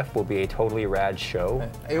IGF will be a totally rad show?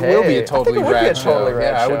 It will be a totally rad show.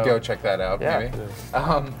 I would go check that out, maybe.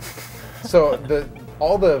 So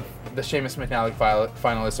all the Seamus McNally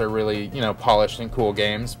finalists are really, you know, polished and cool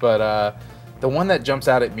games, but the one that jumps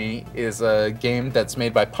out at me is a game that's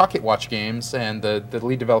made by Pocket Watch Games, and the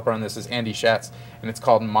lead developer on this is Andy Schatz, and it's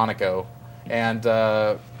called Monaco. And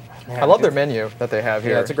I love their menu that they have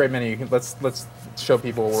here. Yeah, it's a great menu. Let's show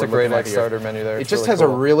people what we're looking at here. It's a great like starter menu there. It just has a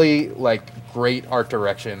really like great art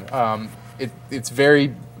direction. It's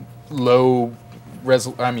very low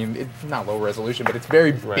not low resolution, but it's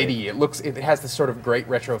very bitty. It has this sort of great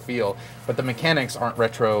retro feel, but the mechanics aren't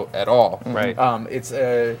retro at all. Right. It's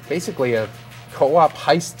basically a co-op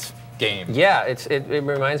heist game. Yeah, it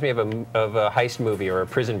reminds me of a heist movie or a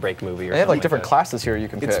prison break movie. Or they have like different like classes here you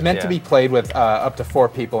can pick. It's meant to be played with up to 4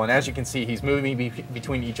 people, and as you can see, he's moving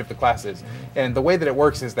between each of the classes. And the way that it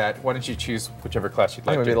works is that, why don't you choose whichever class you'd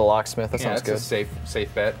like to? I'm going to be the locksmith. That sounds good. It's a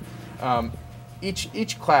safe bet.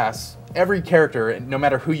 Each class, every character, no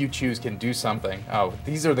matter who you choose, can do something. Oh,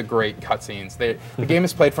 these are the great cutscenes. The game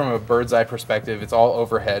is played from a bird's eye perspective. It's all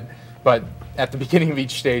overhead, but at the beginning of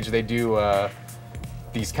each stage, they do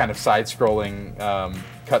these kind of side-scrolling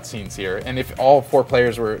cutscenes here. And if all 4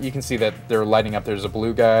 players were, you can see that they're lighting up. There's a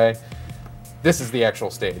blue guy. This is the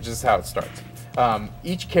actual stage. This is how it starts.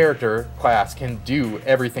 Each character class can do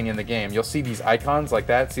everything in the game. You'll see these icons like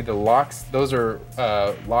that. See the locks? Those are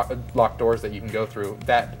locked doors that you can go through.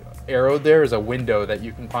 That arrow there is a window that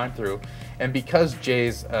you can climb through. And because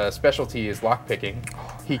Jay's specialty is lockpicking,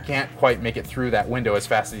 he can't quite make it through that window as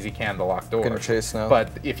fast as he can the locked door. Gonna chase now. But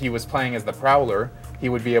if he was playing as the Prowler, he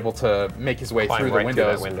would be able to make his way through the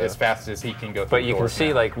windows as fast as he can go through. But you can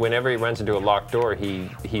see, like, whenever he runs into a locked door, he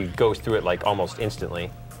goes through it like almost instantly.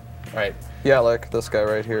 Right. Yeah, like this guy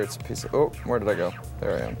right here. It's a piece of. Oh, where did I go?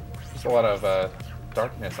 There I am. There's a lot of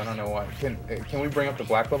darkness. I don't know why. Can we bring up the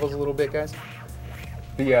black levels a little bit, guys?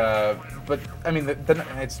 But I mean,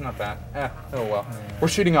 it's not that. Oh well. We're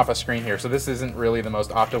shooting off a screen here, so this isn't really the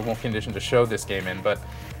most optimal condition to show this game in. But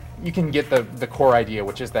you can get the core idea,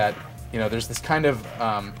 which is that there's this kind of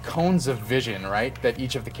cones of vision, right? That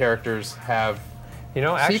each of the characters have.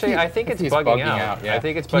 Actually, I think it's bugging out. Yeah. I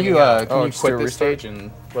think it's bugging out. Can you quit this stage and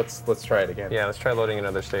let's try it again? Yeah, let's try loading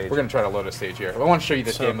another stage. We're gonna try to load a stage here. I want to show you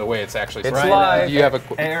this game the way it's actually. It's live. Do you have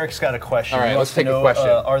Eric's got a question. All right, let's take a question.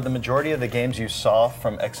 Are the majority of the games you saw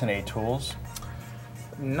from X&A Tools?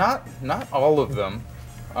 Not all of them.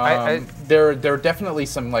 There are definitely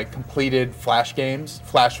some like completed Flash games.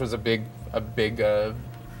 Flash was a big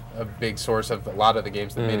source of a lot of the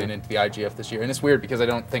games that made it into the IGF this year. And it's weird because I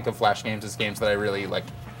don't think of Flash games as games that I really like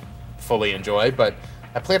fully enjoy, but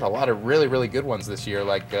I played a lot of really, really good ones this year,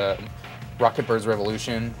 like Rocket Bird's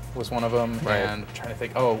Revolution was one of them, and I'm trying to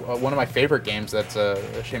think, one of my favorite games that's a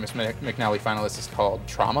Seamus McNally finalist is called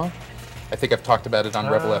Trauma. I think I've talked about it on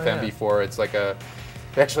Rebel FM before. It's like it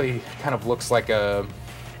actually kind of looks like I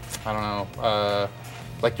don't know,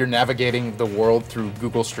 like you're navigating the world through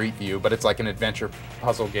Google Street View, but it's like an adventure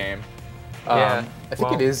puzzle game. I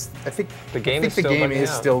think it is. I think the game is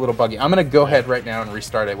still a little buggy. I'm gonna go ahead right now and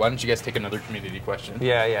restart it. Why don't you guys take another community question?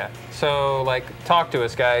 Yeah. So talk to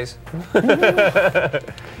us, guys. Handling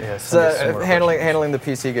the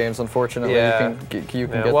PC games, unfortunately, you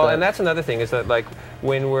can get well, that. and that's another thing is that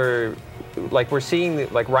when we're seeing,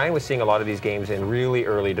 Ryan was seeing a lot of these games in really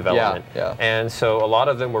early development, and so a lot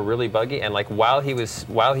of them were really buggy. And while he was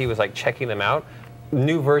checking them out,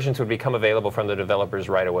 new versions would become available from the developers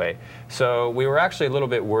right away. So we were actually a little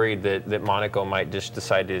bit worried that Monaco might just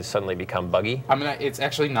decide to suddenly become buggy. I mean, it's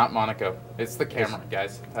actually not Monaco. It's the camera,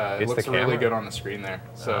 guys. It looks really good on the screen there.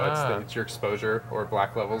 So it's your exposure or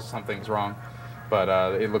black levels. Something's wrong, but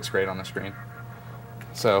it looks great on the screen.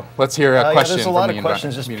 So let's hear a question. There's a lot of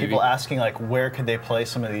questions, just people asking where could they play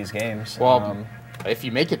some of these games. Well, if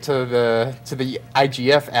you make it to the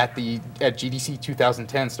IGF at GDC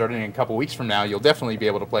 2010, starting in a couple weeks from now, you'll definitely be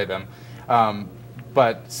able to play them.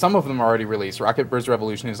 But some of them are already released. Rocket Bird's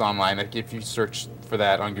Revolution is online. If you search for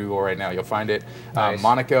that on Google right now, you'll find it. Nice.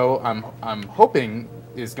 Monaco, I'm hoping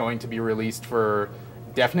is going to be released for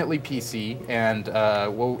definitely PC, and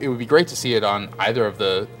it would be great to see it on either of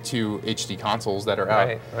the two HD consoles that are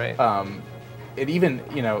out. Right. It even,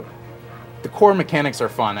 the core mechanics are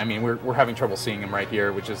fun. I mean, we're having trouble seeing them right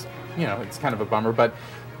here, which is, it's kind of a bummer. But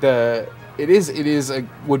it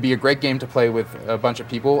would be a great game to play with a bunch of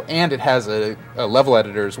people, and it has a level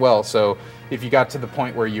editor as well. So if you got to the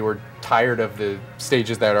point where you were tired of the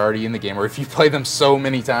stages that are already in the game, or if you play them so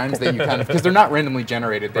many times that you because they're not randomly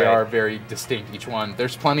generated, they are very distinct, each one.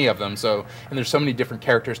 There's plenty of them, and there's so many different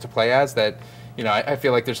characters to play as that, I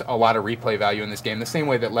feel like there's a lot of replay value in this game. The same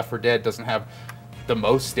way that Left 4 Dead doesn't have the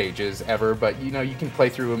most stages ever, but you can play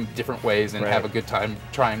through them different ways and have a good time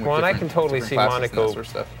trying with and I can totally see Monaco sort of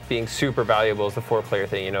stuff being super valuable as the 4-player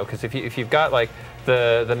thing, because if you've got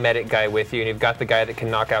the medic guy with you, and you've got the guy that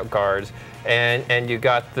can knock out guards, and you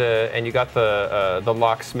got the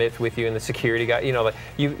locksmith with you, and the security guy,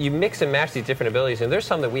 you mix and match these different abilities, and there's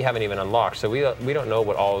some that we haven't even unlocked, so we don't know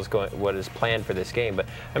what is planned for this game. But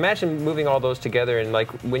imagine moving all those together, and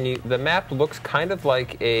the map looks kind of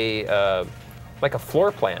like a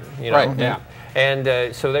floor plan, Right. Yeah.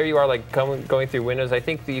 And so there you are, going through windows. I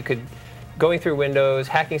think that you could, going through windows,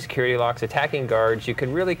 hacking security locks, attacking guards. You could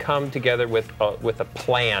really come together with a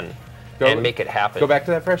plan and make it happen. Go back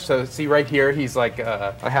to that first. So see right here, he's I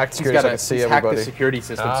hacked security. He's hacked the security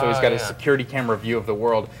system, so he's got a security camera view of the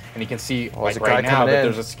world, and he can see right now that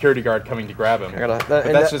there's a security guard coming to grab him.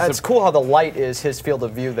 That's cool how the light is his field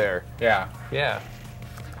of view there. Yeah. Yeah.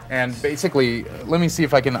 And basically, let me see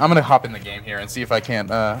if I can. I'm gonna hop in the game here and see if I can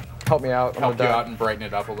help me out. Help you out and brighten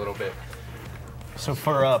it up a little bit. So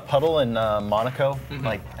for Puddle and Monaco,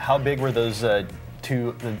 how big were those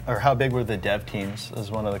how big were the dev teams?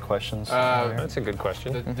 Is one of the questions. That's a good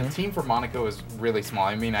question. The team for Monaco is really small.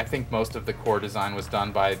 I mean, I think most of the core design was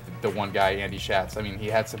done by the one guy, Andy Schatz. I mean, he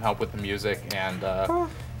had some help with the music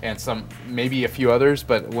and some, maybe a few others,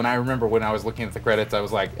 but when I was looking at the credits, I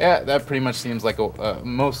was like, that pretty much seems like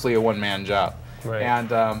mostly a one-man job. Right. And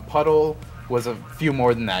Puddle was a few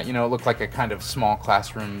more than that. It looked like a kind of small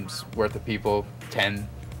classroom's worth of people, 10,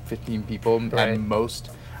 15 people at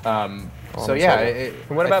most. So yeah.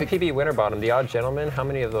 What about PB Winterbottom, the Odd Gentleman? How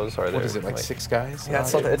many of those are there? What is it, like 6 guys? Yeah,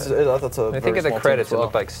 that's I think of the credits, it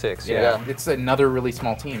looked like 6. Yeah, it's another really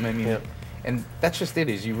small team. I mean, and that's just it.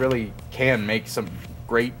 Is you really can make some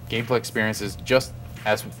great gameplay experiences just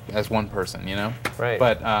as one person, you know. Right.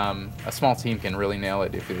 But a small team can really nail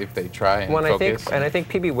it if they try and focus. I think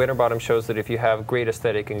PB Winterbottom shows that if you have great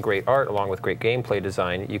aesthetic and great art along with great gameplay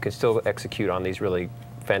design, you can still execute on these really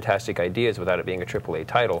fantastic ideas without it being a AAA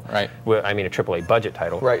title. Right. Well, I mean a AAA budget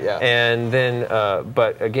title. Right. Yeah. And then,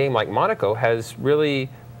 but a game like Monaco has really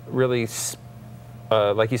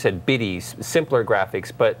like you said, biddies, simpler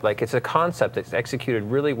graphics, but like it's a concept that's executed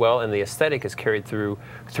really well, and the aesthetic is carried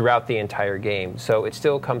throughout the entire game. So it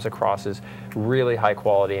still comes across as really high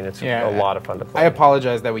quality, and it's a lot of fun to play. I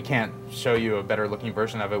apologize that we can't show you a better looking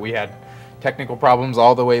version of it. We had technical problems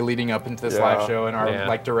all the way leading up into this live show, and our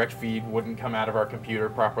like direct feed wouldn't come out of our computer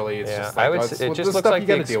properly. It's just like, it just looks like you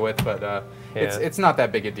got to deal with, but it's not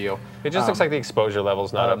that big a deal. It just looks like the exposure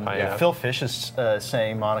level's not up high enough. Phil Fish is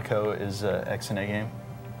saying Monaco is an XNA game.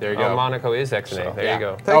 There you go. Monaco is XNA. There you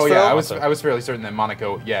go. Thanks, Phil. I was fairly certain that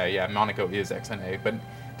Monaco, Monaco is XNA, but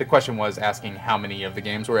the question was asking how many of the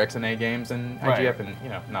games were XNA games in IGF,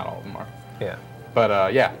 and not all of them are. Yeah.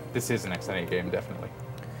 But this is an XNA game, definitely.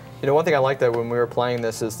 One thing I liked that when we were playing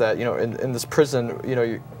this is that, in this prison,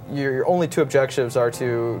 your only two objectives are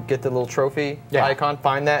to get the little trophy icon,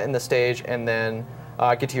 find that in the stage, and then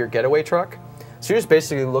get to your getaway truck. So you're just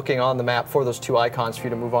basically looking on the map for those two icons for you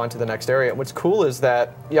to move on to the next area. And what's cool is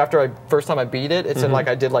that first time I beat it, it's in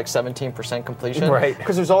I did like 17% completion. Right.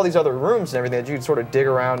 Because there's all these other rooms and everything that you can sort of dig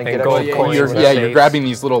around and get gold coins. You're grabbing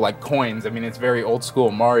these little like coins. I mean, it's very old school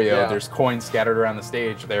Mario. Yeah. There's coins scattered around the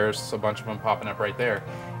stage. There's a bunch of them popping up right there.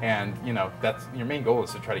 And that's your main goal, is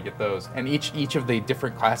to try to get those. And each of the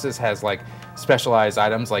different classes has like specialized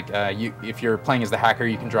items. Like if you're playing as the hacker,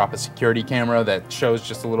 you can drop a security camera that shows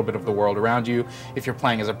just a little bit of the world around you. If you're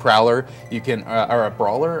playing as a prowler, you can, or a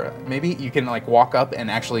brawler maybe, you can like walk up and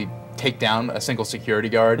actually take down a single security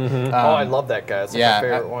guard. I love that guy. It's like my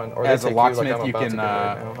favorite one. Or as a locksmith, you can.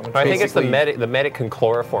 I think it's the medic can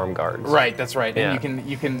chloroform guards. Right, that's right. Yeah. And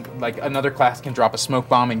you can like another class can drop a smoke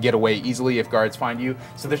bomb and get away easily if guards find you.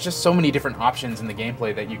 So there's just so many different options in the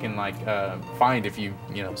gameplay that you can like find if you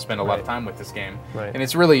spend a lot of time with this game. Right. And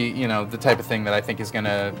it's really the type of thing that I think is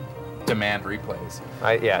gonna demand replays.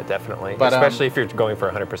 Yeah, definitely. But, especially if you're going for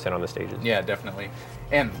 100% on the stages. Yeah, definitely.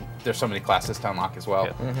 And there's so many classes to unlock as well.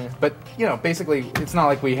 Yeah. But, basically, it's not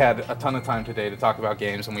like we had a ton of time today to talk about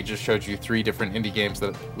games, and we just showed you 3 different indie games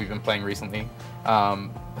that we've been playing recently. But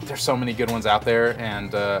there's so many good ones out there,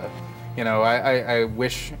 and, I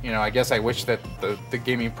wish, I guess I wish that the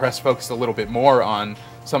gaming press focused a little bit more on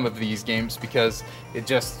some of these games, because it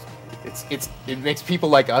just... It makes people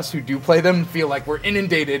like us who do play them feel like we're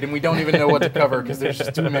inundated and we don't even know what to cover because there's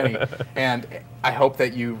just too many. And I hope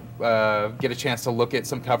that you get a chance to look at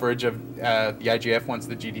some coverage of the IGF once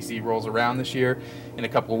the GDC rolls around this year in a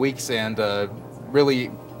couple of weeks, and really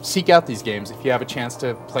seek out these games if you have a chance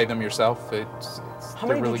to play them yourself. How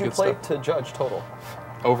many really did you good play stuff. to judge total?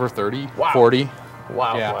 Over 30, Wow. 40.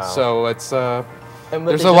 Wow. Yeah. Wow. So it's. And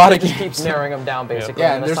there's a lot of just games. keep narrowing them down, basically,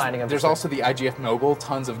 Yeah, and assigning them. there's also the IGF Mobile,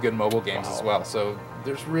 tons of good mobile games as well. So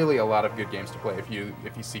there's really a lot of good games to play if you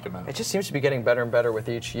seek them out. It just seems to be getting better and better with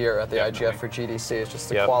each year at the IGF for GDC. It's just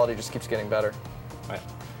the quality just keeps getting better. Right.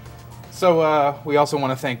 So we also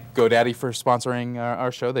want to thank GoDaddy for sponsoring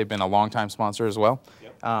our show. They've been a long-time sponsor as well.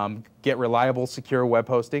 Yep. Get reliable, secure web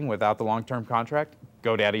hosting without the long-term contract.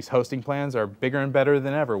 GoDaddy's hosting plans are bigger and better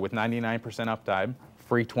than ever with 99% uptime,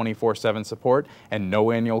 free 24/7 support, and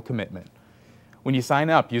no annual commitment. When you sign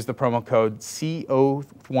up, use the promo code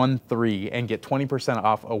CO13 and get 20%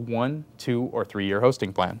 off a 1, 2, or 3-year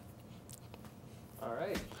hosting plan. All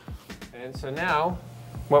right. And so now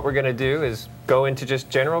what we're going to do is go into just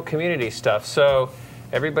general community stuff. So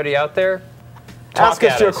everybody out there, ask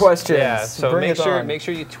us your questions. Yeah, so Bring make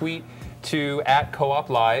sure you tweet to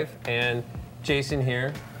 @CoopLive, and Jason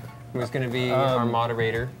here, who's going to be our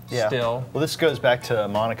moderator still. Well, this goes back to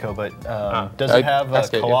Monaco, but does it have a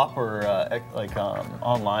co-op or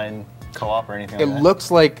online co-op or anything like that? It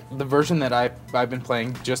looks like the version that I've been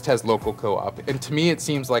playing just has local co-op, and to me it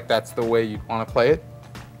seems like that's the way you'd want to play it.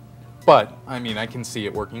 But I mean, I can see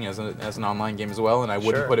it working as an online game as well, and I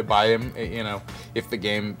wouldn't put it by him. If the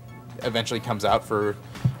game eventually comes out for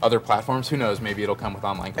other platforms, who knows? Maybe it'll come with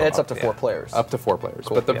online co-op. And it's up to 4 players. Up to 4 players.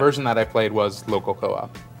 Cool. But the version that I played was local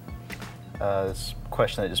co-op. this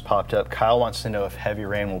question that just popped up. Kyle wants to know if Heavy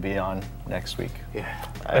Rain will be on next week. Yeah,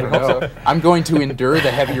 I don't know. I'm going to endure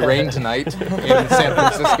the heavy rain tonight in San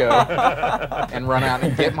Francisco and run out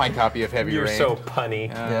and get my copy of Heavy Rain. You're so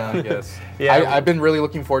punny. I guess. Yeah, I've been really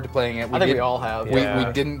looking forward to playing it. I think we all have. We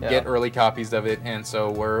didn't get early copies of it, and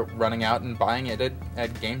so we're running out and buying it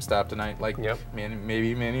at GameStop tonight. Like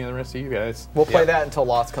maybe many of the rest of you guys. We'll play that until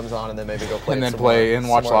Lost comes on, and then maybe go play. And then play and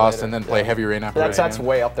watch Lost, later. And then play Heavy Rain after. That's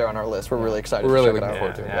way up there on our list. We're really excited. We're really to check looking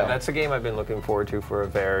forward to it. Yeah, that's a game I've been looking forward to for a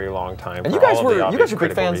very long time. And you guys were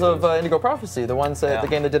big fans of Indigo Prophecy, the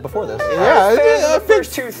they did before this. Yeah, the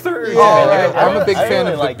first 2/3. I'm a big fan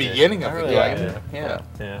of the beginning of the game.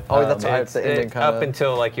 Yeah. Oh, that's right. It's the ending kind of. Up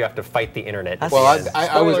until like you have to fight the internet. Well,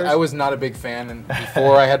 I was not a big fan, and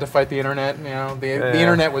before I had to fight the internet, you know, the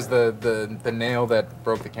internet was the nail that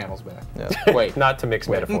broke the camel's back. Yeah. Wait, not to mix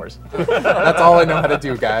metaphors. That's all I know how to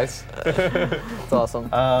do, guys. That's awesome.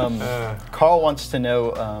 Carl wants to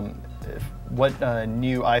know what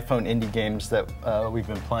new iPhone indie games that we've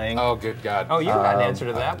been playing. Oh, good God. Oh, you got an answer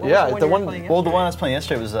to that? The one I was playing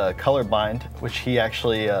yesterday was Colorblind, which he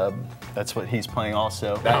actually, that's what he's playing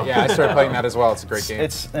also. I started playing that as well. It's a great game.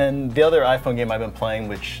 And the other iPhone game I've been playing,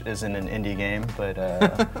 which isn't an indie game, but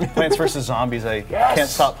Plants vs. Zombies, I can't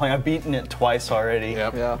stop playing. I've beaten it twice already.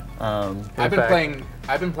 Yep. Yeah.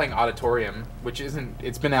 I've been playing Auditorium, which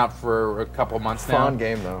it's been out for a couple months now. Fun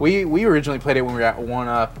game though. We originally played it when we were at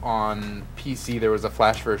 1UP on PC. There was a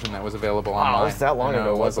Flash version that was available online. Wow, it was that long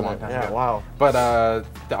ago, wasn't it? A long time Yeah, ago. wow. But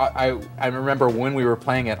I remember when we were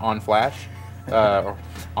playing it on Flash, or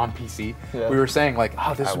on PC, we were saying like,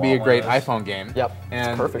 oh, this would be a great iPhone game. Yep.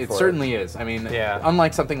 And it's perfect it certainly is. I mean,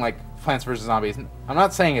 unlike something like Plants vs. Zombies, I'm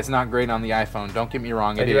not saying it's not great on the iPhone. Don't get me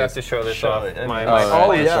wrong. I do have to show this off. My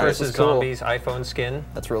Plants vs. Zombies iPhone skin.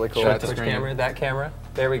 That's really cool. Which camera? That camera.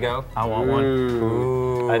 There we go. I want one.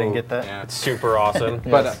 Ooh. I didn't get that. Yeah. It's super awesome.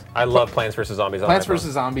 But I love Plants vs. Zombies on Plants iPhone.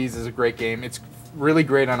 vs. Zombies is a great game. It's really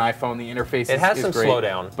great on iPhone. The interface it has is some great,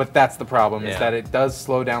 slowdown. But that's the problem, is that it does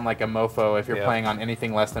slow down like a mofo if you're playing on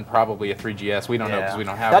anything less than probably a 3GS. We don't know because we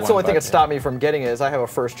don't have That's one. the only thing that stopped me from getting it is I have a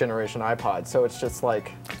first generation iPod, so it's just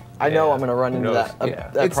like I know I'm going to run into that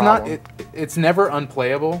it's problem. It's never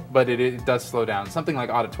unplayable, but it does slow down. Something like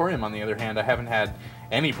Auditorium, on the other hand, I haven't had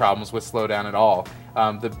any problems with slowdown at all.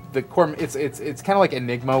 The core, it's kind of like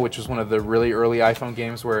Enigma, which was one of the really early iPhone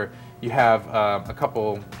games where you have a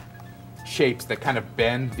couple shapes that kind of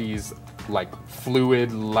bend these like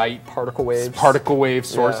fluid light particle wave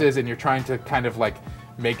sources, and you're trying to kind of like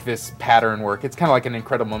make this pattern work. It's kind of like an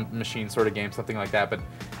Incredible Machine sort of game, something like that. But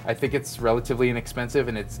I think it's relatively inexpensive,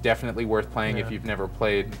 and it's definitely worth playing if you've never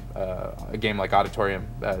played a game like Auditorium.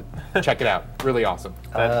 Check it out. Really awesome.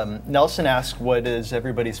 Nelson asked, what is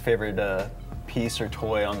everybody's favorite piece or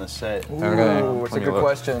toy on the set? Ooh, it's a good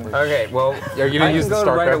question. Okay, well, are you gonna use the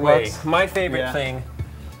StarCraft right away. box? My favorite thing.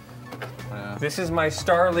 This is my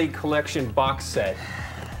Star League collection box set.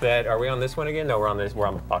 Are we on this one again? No, we're on this. We're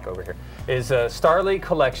on the clock over here. Is a Star League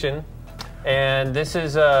collection, and this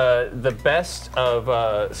is the best of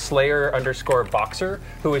Slayer_Boxer,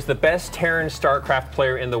 who is the best Terran StarCraft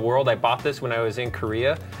player in the world. I bought this when I was in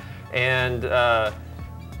Korea, and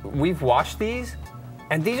we've watched these.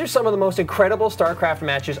 And these are some of the most incredible StarCraft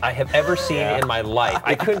matches I have ever seen in my life.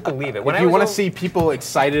 I couldn't believe it. If you want to see people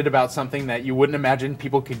excited about something that you wouldn't imagine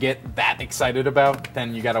people could get that excited about,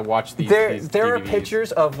 then you got to watch these. There are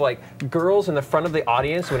pictures of like girls in the front of the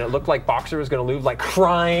audience when it looked like Boxer was going to lose, like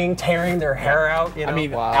crying, tearing their hair out. You know? I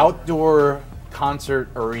mean, outdoor concert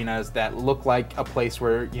arenas that look like a place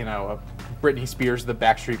where, you know, Britney Spears, the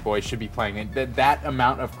Backstreet Boys should be playing it. That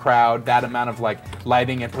amount of crowd, that amount of like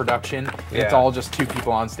lighting and production, it's all just two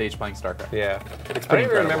people on stage playing StarCraft. Yeah, it's I don't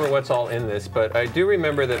even remember what's all in this, but I do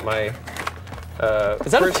remember that my.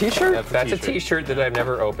 Is that a T-shirt? That's a T-shirt that I've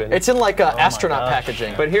never opened. It's in like astronaut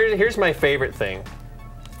packaging. But here's my favorite thing.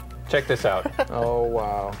 Check this out. Oh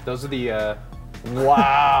wow! Those are the.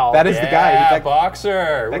 Wow. That is the guy.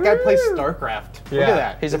 Boxer. That guy plays StarCraft. Look at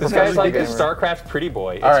that. He's a this guy's like a StarCraft pretty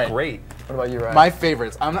boy. It's great. What about you, Ryan? My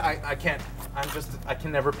favorites. I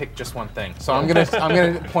can never pick just one thing. So I'm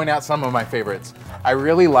gonna point out some of my favorites. I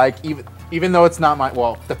really like, even though it's not my,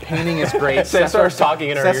 the painting is great. Cesar's talking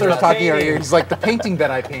in our ears. Cesar's talking in our ears. He's like, the painting that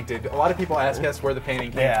I painted. A lot of people ask us where the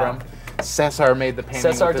painting came from. Cesar made the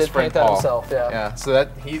painting Cesar with his did friend paint that Paul. himself, yeah. Yeah, so that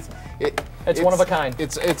it's one of a kind.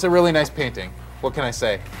 It's a really nice painting. What can I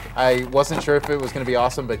say? I wasn't sure if it was going to be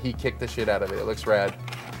awesome, but he kicked the shit out of it. It looks rad.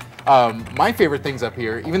 My favorite thing's up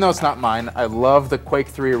here, even though it's not mine, I love the Quake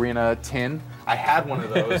 3 Arena tin. I had one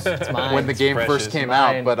of those when the game first came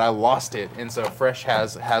out, but I lost it, and so Fresh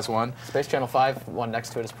has one. Space Channel 5 one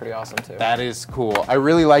next to it is pretty awesome too. That is cool. I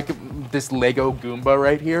really like this Lego Goomba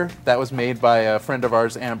right here. That was made by a friend of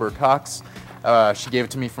ours, Amber Cox. She gave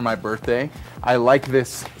it to me for my birthday. I like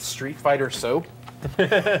this Street Fighter soap.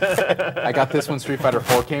 I got this when Street Fighter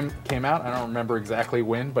 4 came out. I don't remember exactly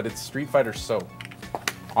when, but it's Street Fighter soap.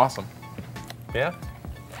 Awesome. Yeah.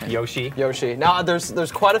 Yoshi. Now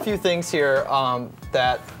there's quite a few things here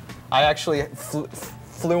that I actually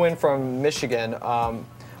flew in from Michigan.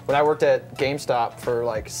 When I worked at GameStop for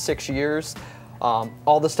like 6 years,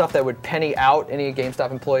 all the stuff that would penny out, any GameStop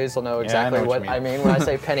employees will know exactly what I mean when I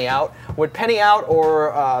say penny out. Would penny out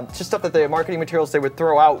or just stuff that the marketing materials they would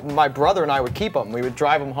throw out, my brother and I would keep them. We would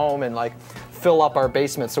drive them home and like fill up our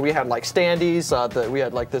basement. So we had like standees, we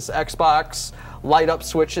had like this Xbox light up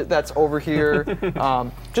switch that's over here.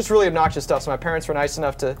 Just really obnoxious stuff. So my parents were nice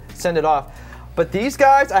enough to send it off. But these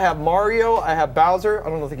guys, I have Mario, I have Bowser, I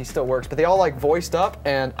don't think he still works, but they all like voiced up,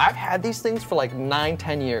 and I've had these things for like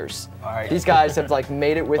 9-10 years. All right. These guys have like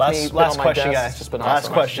made it with me, last on my question, desk. guys. It's just been last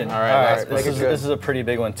awesome. question. All right, this is a pretty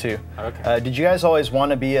big one too. Okay. Did you guys always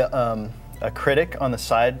want to be a critic on the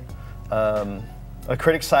side, a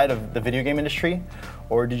critic side of the video game industry,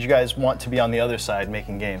 or did you guys want to be on the other side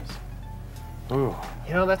making games? Ooh.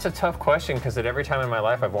 You know, that's a tough question because at every time in my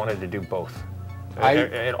life I've wanted to do both.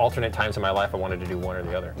 At alternate times in my life, I wanted to do one or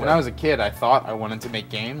the other. When I was a kid, I thought I wanted to make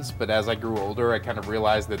games, but as I grew older, I kind of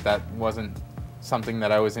realized that that wasn't something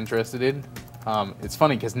that I was interested in. It's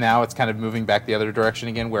funny because now it's kind of moving back the other direction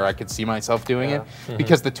again, where I could see myself doing it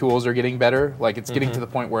because the tools are getting better. Like it's getting to the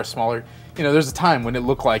point where a smaller, there's a time when it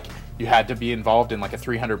looked like you had to be involved in like a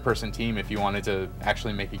 300-person team if you wanted to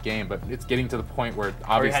actually make a game, but it's getting to the point where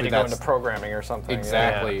obviously or you had to go into programming or something.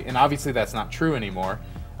 Exactly, and obviously that's not true anymore.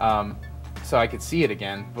 So I could see it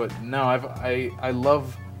again, but no, I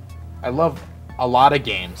love a lot of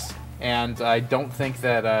games, and I don't think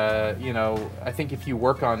that I think if you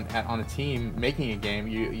work on a team making a game,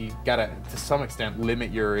 you gotta to some extent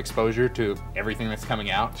limit your exposure to everything that's coming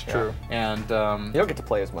out. It's true, and you don't get to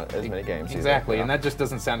play as many games. Exactly, either. And that just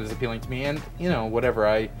doesn't sound as appealing to me. And whatever,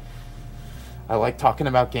 I like talking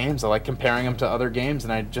about games. I like comparing them to other games,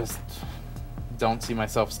 and I just don't see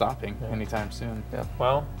myself stopping anytime soon. Yeah.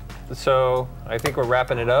 Well. So I think we're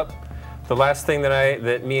wrapping it up. The last thing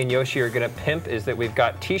that me and Yoshi are gonna pimp is that we've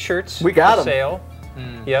got T-shirts for sale.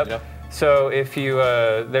 Yep. So if you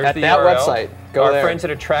there's at the that URL. website, go Our there. friends at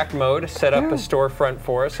Attract Mode set up a storefront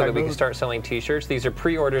for us so that we can start selling T-shirts. These are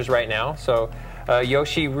pre-orders right now. So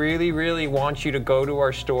Yoshi really, really wants you to go to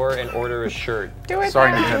our store and order a shirt. Do it.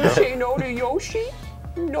 Sorry, now. Nintendo. Say no to Yoshi?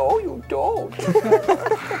 No, you don't.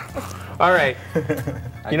 All right.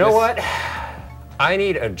 You know what? I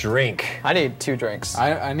need a drink. I need 2 drinks.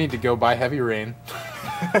 I need to go buy Heavy Rain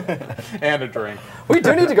and a drink. We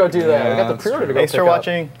do need to go do that. Yeah, we got the that's pre-order to go Thanks pick for up.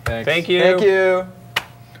 watching. Thanks. Thank you. Thank you.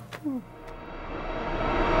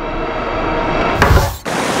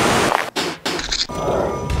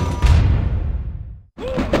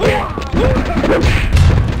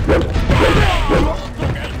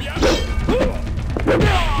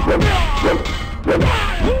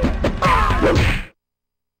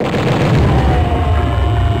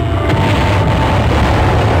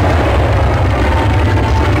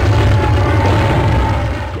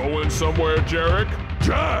 Somewhere, Jarek?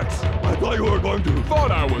 Jax! I thought you were going to. Thought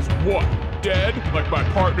I was what? Dead? Like my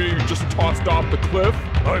partner you just tossed off the cliff?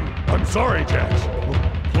 I'm sorry, Jax.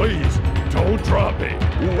 Please, don't drop me.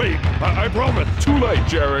 Wait, I promise. Too late,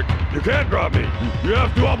 Jarek. You can't drop me. You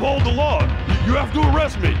have to uphold the law. You have to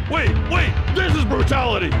arrest me. Wait, this is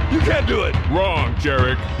brutality. You can't do it. Wrong,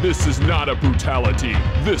 Jarek. This is not a brutality.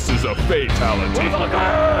 This is a fatality.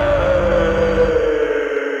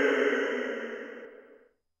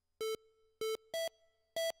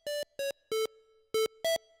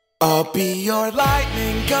 I'll be your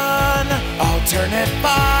lightning gun, alternate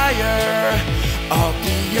fire. I'll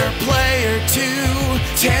be your player to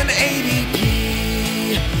 1080p.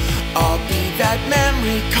 I'll be that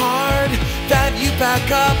memory card that you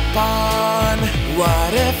back up on.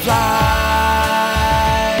 What if life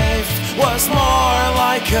was more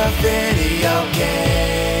like a video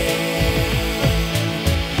game?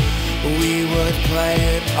 We would play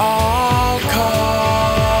it all co-op.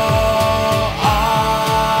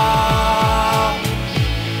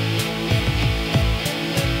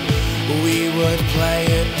 We would play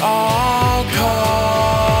it all